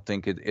 I don't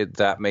think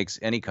that makes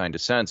any kind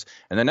of sense.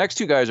 And the next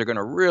 2 guys are going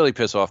to really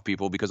piss off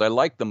people because I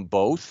like them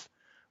both,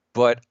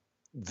 but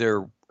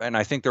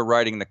I think they're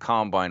riding the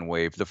combine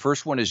wave. The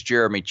first one is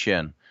Jeremy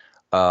Chin.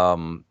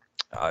 You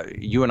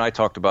and I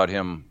talked about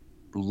him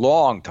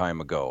long time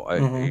ago.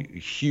 A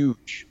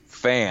huge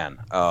fan,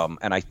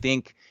 and I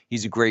think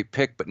he's a great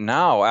pick. But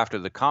now, after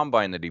the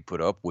combine that he put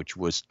up, which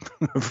was,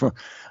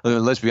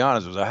 let's be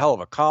honest, it was a hell of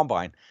a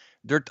combine.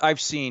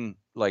 I've seen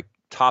like.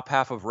 Top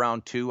half of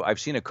round 2. I've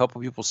seen a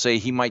couple people say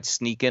he might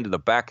sneak into the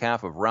back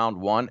half of round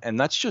 1, and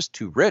that's just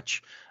too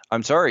rich.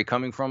 I'm sorry,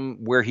 coming from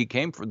where he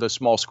came from, the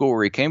small school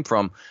where he came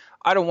from,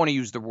 I don't want to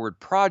use the word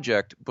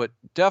project, but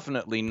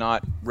definitely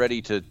not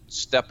ready to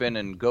step in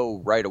and go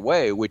right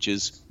away, which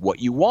is what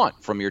you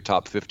want from your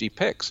top 50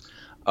 picks.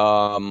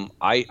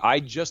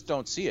 I just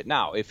don't see it.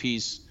 Now, if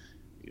he's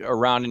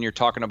around and you're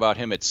talking about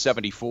him at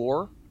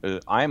 74,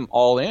 I'm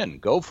all in.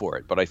 Go for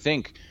it. But I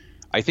think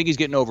he's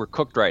getting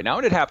overcooked right now,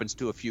 and it happens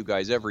to a few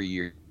guys every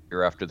year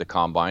after the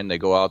combine. They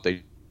go out,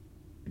 they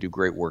do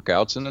great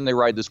workouts, and then they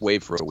ride this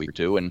wave for a week or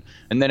 2, and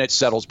then it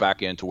settles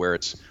back into where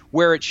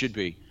it should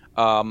be.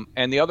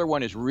 And the other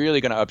one is really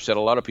going to upset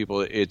a lot of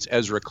people. It's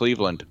Ezra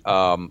Cleveland.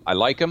 I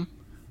like him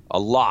a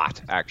lot,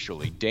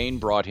 actually. Dane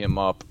brought him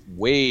up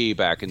way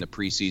back in the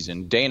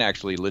preseason. Dane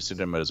actually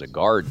listed him as a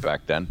guard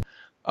back then.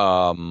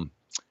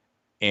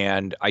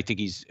 And I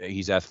think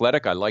he's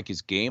athletic. I like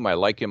his game. I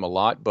like him a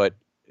lot, but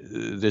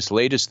this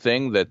latest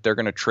thing that they're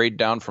going to trade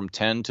down from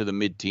 10 to the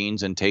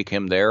mid-teens and take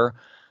him there,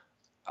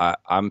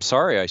 I'm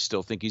sorry. I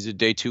still think he's a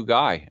day 2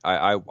 guy.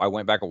 I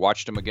went back and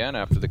watched him again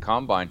after the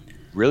combine.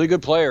 Really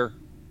good player,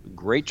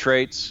 great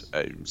traits,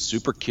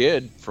 super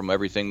kid from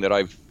everything that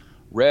I've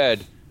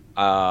read.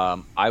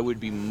 I would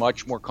be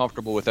much more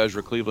comfortable with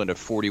Ezra Cleveland at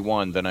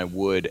 41 than I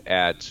would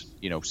at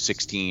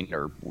 16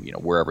 or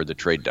wherever the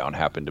trade down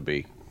happened to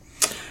be.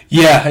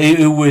 Yeah,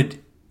 it would.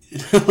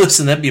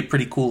 Listen, that'd be a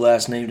pretty cool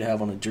last name to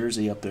have on a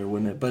jersey up there,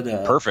 wouldn't it? But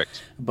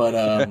perfect.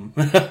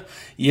 But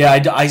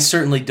yeah, I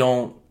certainly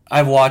don't.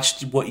 I've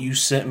watched what you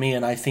sent me,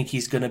 and I think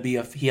he's going to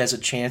be he has a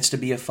chance to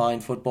be a fine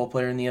football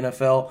player in the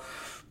NFL.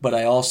 But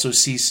I also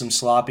see some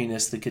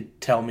sloppiness that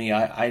could tell me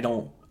I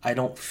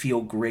don't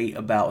feel great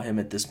about him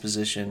at this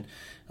position.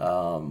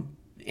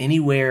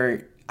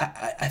 Anywhere,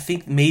 I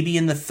think maybe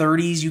in the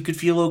 30s you could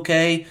feel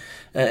okay.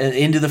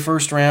 Into the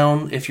first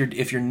round if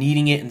you're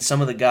needing it, and some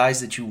of the guys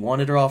that you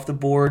wanted are off the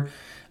board.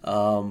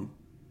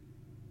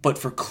 But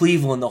for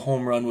Cleveland, the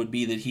home run would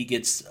be that he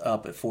gets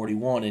up at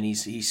 41 and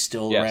he's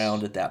still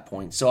around at that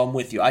point. So I'm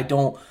with you. I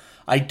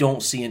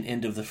don't see an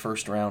end of the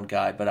first round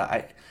guy,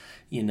 but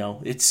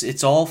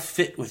it's all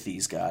fit with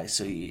these guys,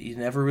 so you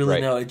never really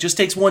Right. know. It just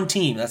takes one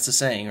team. That's the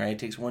saying, right? It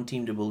takes one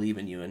team to believe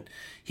in you, and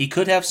he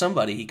could have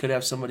somebody. He could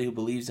have somebody who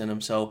believes in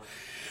him. So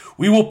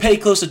we will pay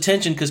close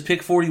attention because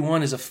pick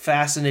 41 is a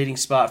fascinating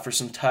spot for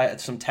some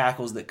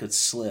tackles that could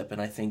slip.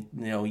 And I think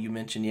you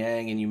mentioned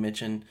Yang and you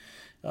mentioned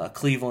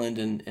Cleveland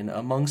and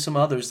among some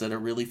others that are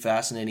really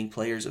fascinating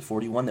players at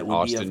 41 that would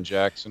Austin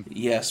Jackson.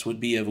 Yes, would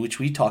be of which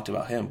we talked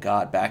about him.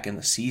 God, back in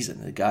the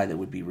season, the guy that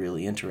would be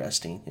really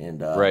interesting,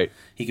 and Right.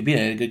 he could be in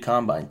a good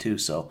combine too.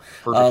 So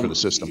Perfect for the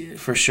system.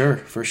 for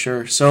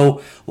sure.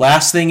 So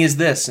last thing is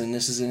this, and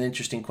this is an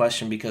interesting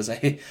question because I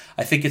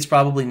think it's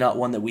probably not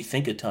one that we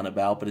think a ton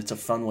about, but it's a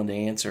fun one to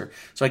answer.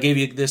 So I gave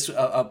you this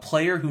a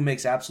player who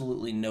makes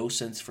absolutely no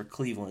sense for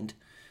Cleveland.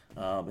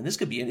 And this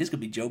could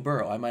be Joe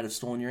Burrow. I might have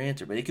stolen your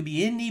answer, but it could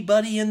be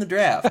anybody in the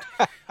draft.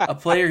 A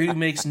player who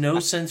makes no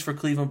sense for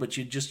Cleveland, but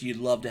you'd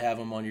love to have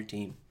him on your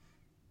team.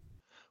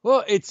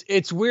 Well,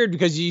 it's weird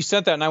because you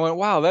said that and I went,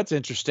 wow, that's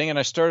interesting. And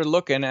I started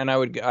looking and I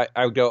would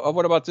go, oh,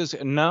 what about this?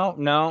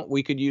 No,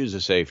 we could use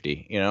a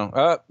safety,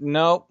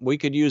 no, we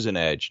could use an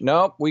edge.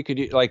 No, we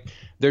could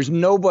there's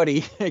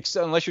nobody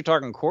unless you're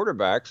talking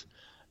quarterbacks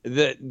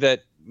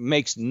that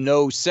makes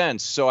no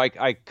sense. So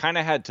I kind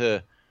of had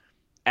to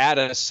add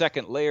a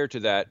second layer to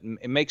that.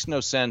 It makes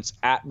no sense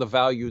at the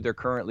value they're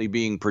currently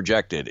being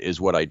projected is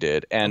what I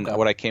did. And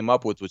what I came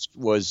up with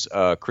was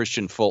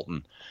Christian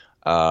Fulton,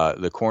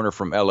 the corner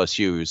from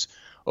LSU, who's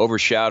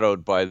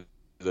overshadowed by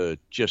the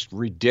just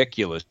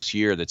ridiculous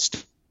year that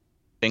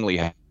Stingley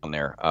had on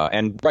there.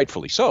 And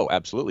rightfully so,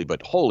 absolutely.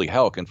 But holy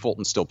hell, can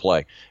Fulton still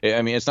play?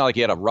 I mean, it's not like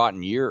he had a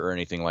rotten year or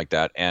anything like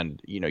that.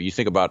 And, you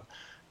think about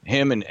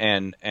him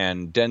and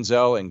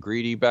Denzel and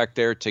Greedy back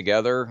there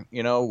together,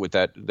 with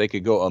that, they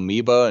could go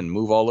amoeba and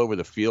move all over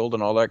the field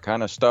and all that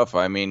kind of stuff.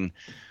 I mean,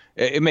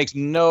 it makes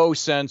no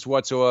sense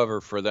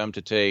whatsoever for them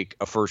to take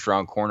a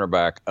first-round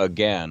cornerback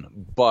again.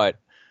 But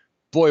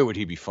boy, would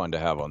he be fun to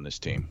have on this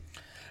team.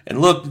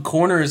 And look,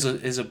 corner is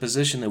a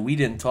position that we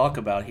didn't talk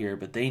about here,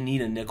 but they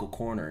need a nickel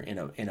corner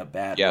in a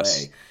bad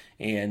way.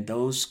 And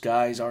those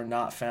guys are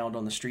not found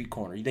on the street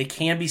corner. They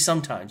can be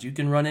sometimes. You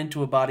can run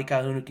into a Body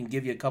Calhoun who can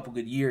give you a couple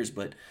good years,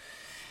 but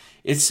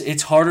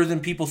it's harder than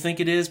people think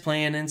it is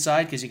playing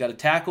inside because you got to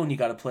tackle and you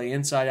got to play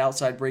inside,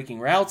 outside breaking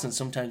routes, and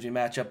sometimes you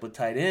match up with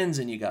tight ends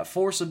and you got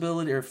force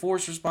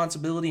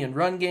responsibility and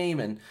run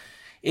game, and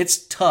it's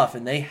tough,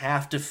 and they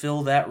have to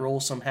fill that role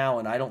somehow,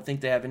 and I don't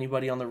think they have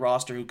anybody on the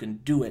roster who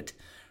can do it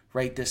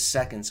right this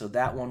second, so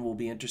that one will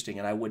be interesting,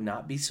 and I would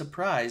not be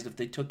surprised if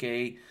they took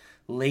a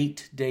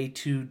late day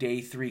 2,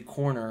 day 3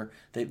 corner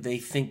that they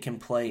think can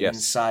play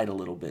inside a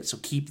little bit. So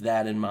keep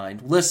that in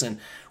mind. Listen,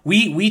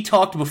 we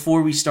talked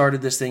before we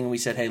started this thing and we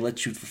said, hey, let's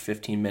shoot for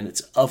 15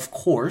 minutes. Of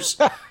course,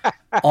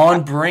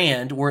 on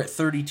brand, we're at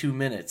 32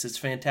 minutes. It's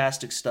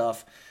fantastic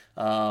stuff.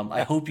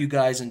 I hope you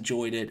guys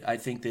enjoyed it. I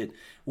think that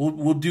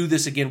we'll do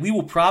this again. We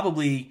will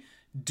probably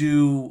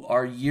do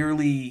our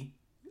yearly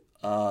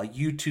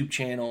YouTube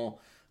channel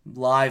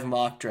live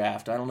mock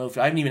draft. I don't know if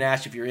I haven't even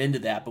asked if you're into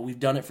that, but we've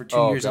done it for 2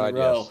 years in a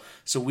row. Yes.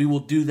 So we will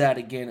do that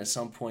again at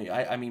some point.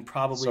 I mean,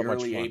 probably So much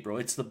early fun. April.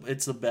 It's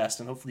the best,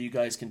 and hopefully you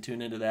guys can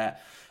tune into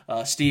that.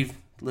 Steve,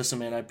 listen,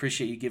 man, I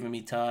appreciate you giving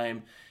me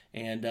time,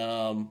 and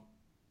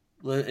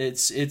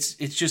it's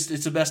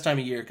the best time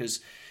of year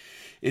because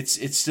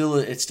it's still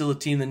a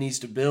team that needs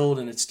to build,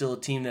 and it's still a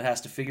team that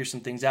has to figure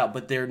some things out.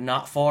 But they're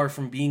not far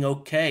from being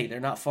okay. They're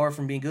not far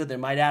from being good. They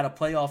might add a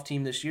playoff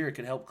team this year. It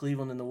could help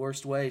Cleveland in the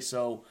worst way.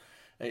 So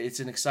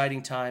it's an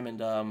exciting time,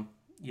 and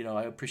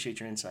I appreciate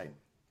your insight.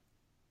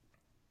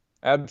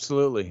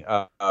 Absolutely.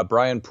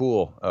 Brian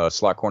Poole,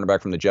 slot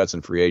cornerback from the Jets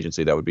in free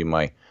agency. That would be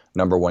my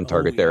number one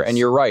target there. Yes. And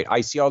you're right. I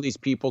see all these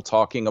people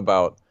talking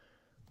about,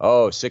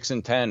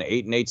 6-10,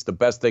 8-8's the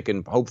best they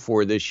can hope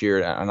for this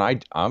year.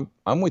 And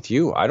I'm with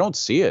you. I don't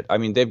see it. I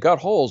mean, they've got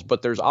holes,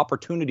 but there's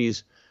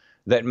opportunities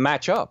that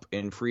match up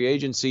in free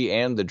agency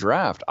and the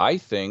draft. I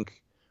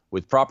think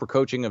with proper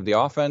coaching of the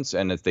offense,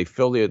 and if they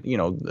fill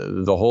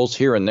the holes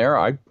here and there,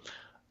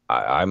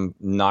 I'm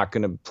not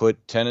going to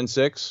put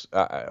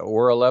 10-6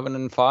 or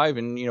 11-5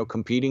 and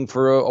competing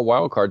for a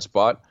wild card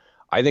spot.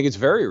 I think it's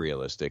very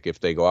realistic if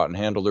they go out and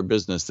handle their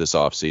business this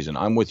offseason.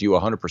 I'm with you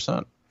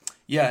 100%.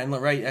 Yeah, and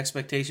right,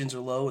 expectations are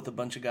low with a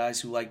bunch of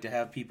guys who like to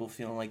have people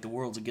feeling like the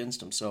world's against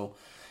them. So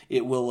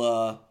it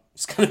will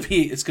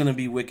it's gonna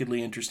be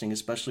wickedly interesting,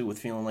 especially with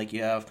feeling like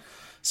you have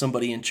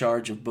somebody in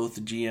charge of both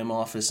the GM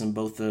office and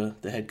both the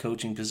head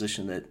coaching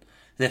position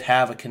that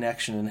have a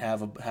connection and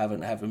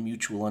have a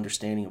mutual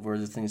understanding of where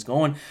the thing's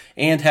going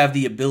and have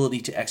the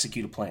ability to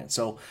execute a plan.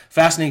 So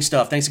fascinating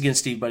stuff. Thanks again,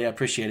 Steve, buddy. I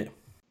appreciate it.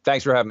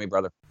 Thanks for having me,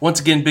 brother. Once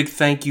again, big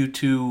thank you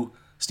to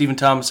Stephen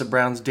Thomas at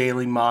Brown's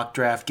Daily Mock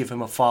Draft. Give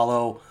him a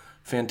follow.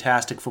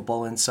 Fantastic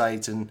football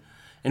insights and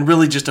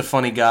really just a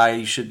funny guy.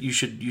 You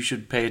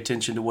should pay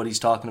attention to what he's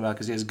talking about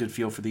because he has a good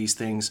feel for these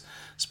things,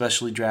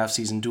 especially draft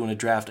season, doing a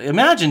draft.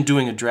 Imagine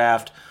doing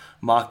a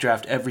mock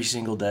draft every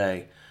single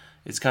day.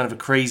 It's kind of a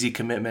crazy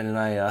commitment, and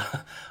I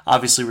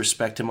obviously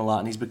respect him a lot,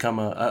 and he's become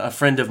a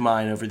friend of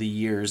mine over the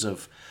years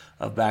of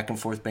of back and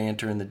forth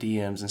banter in the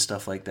DMs and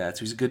stuff like that.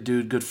 So he's a good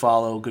dude, good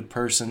follow, good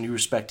person. You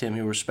respect him,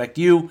 he'll respect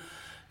you,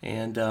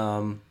 and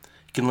you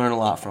can learn a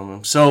lot from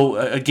him. So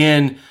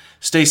again,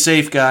 stay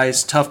safe,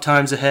 guys. Tough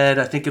times ahead.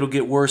 I think it'll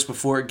get worse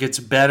before it gets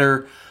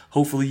better.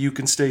 Hopefully you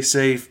can stay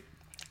safe.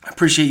 I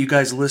appreciate you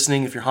guys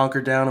listening. If you're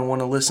hunkered down and want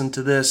to listen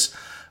to this,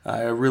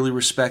 I really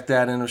respect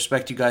that, and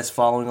respect you guys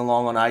following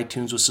along on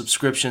iTunes with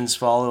subscriptions.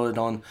 Follow it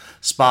on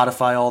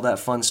Spotify, all that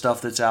fun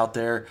stuff that's out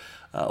there.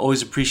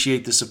 Always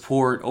appreciate the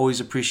support.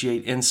 Always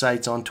appreciate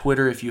insights on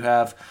Twitter. If you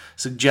have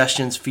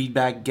suggestions,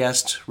 feedback,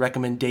 guests,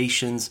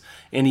 recommendations,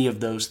 any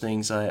of those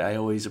things, I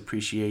always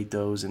appreciate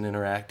those and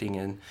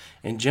interacting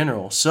in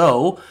general.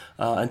 So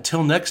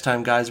until next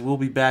time, guys, we'll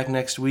be back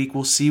next week.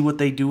 We'll see what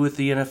they do with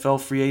the NFL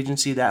free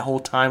agency, that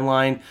whole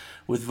timeline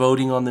with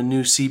voting on the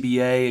new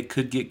CBA. It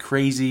could get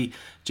crazy.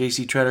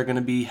 JC Tretter going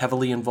to be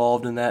heavily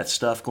involved in that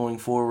stuff going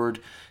forward.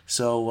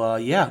 So,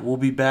 we'll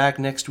be back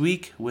next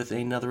week with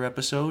another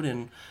episode,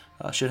 and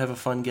should have a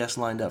fun guest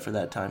lined up for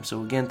that time.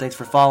 So again, thanks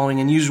for following.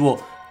 And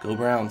usual, go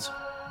Browns.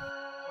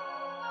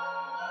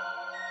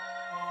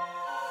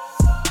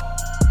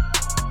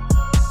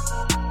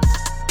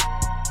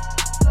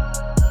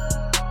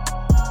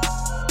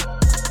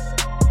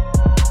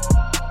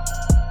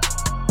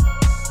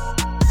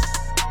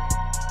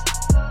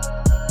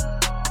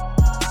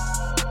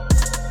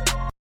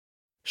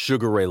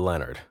 Sugar Ray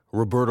Leonard,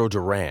 Roberto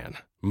Duran,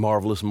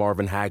 Marvelous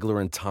Marvin Hagler,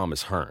 and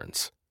Thomas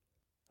Hearns.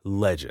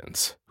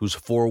 Legends, whose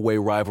four-way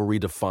rivalry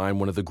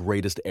defined one of the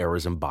greatest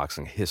eras in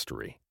boxing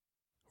history.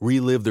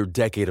 Relive their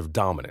decade of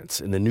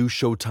dominance in the new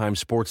Showtime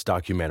sports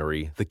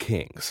documentary, The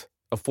Kings,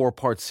 a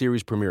 4-part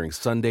series premiering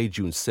Sunday,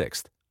 June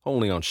 6th,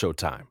 only on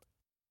Showtime.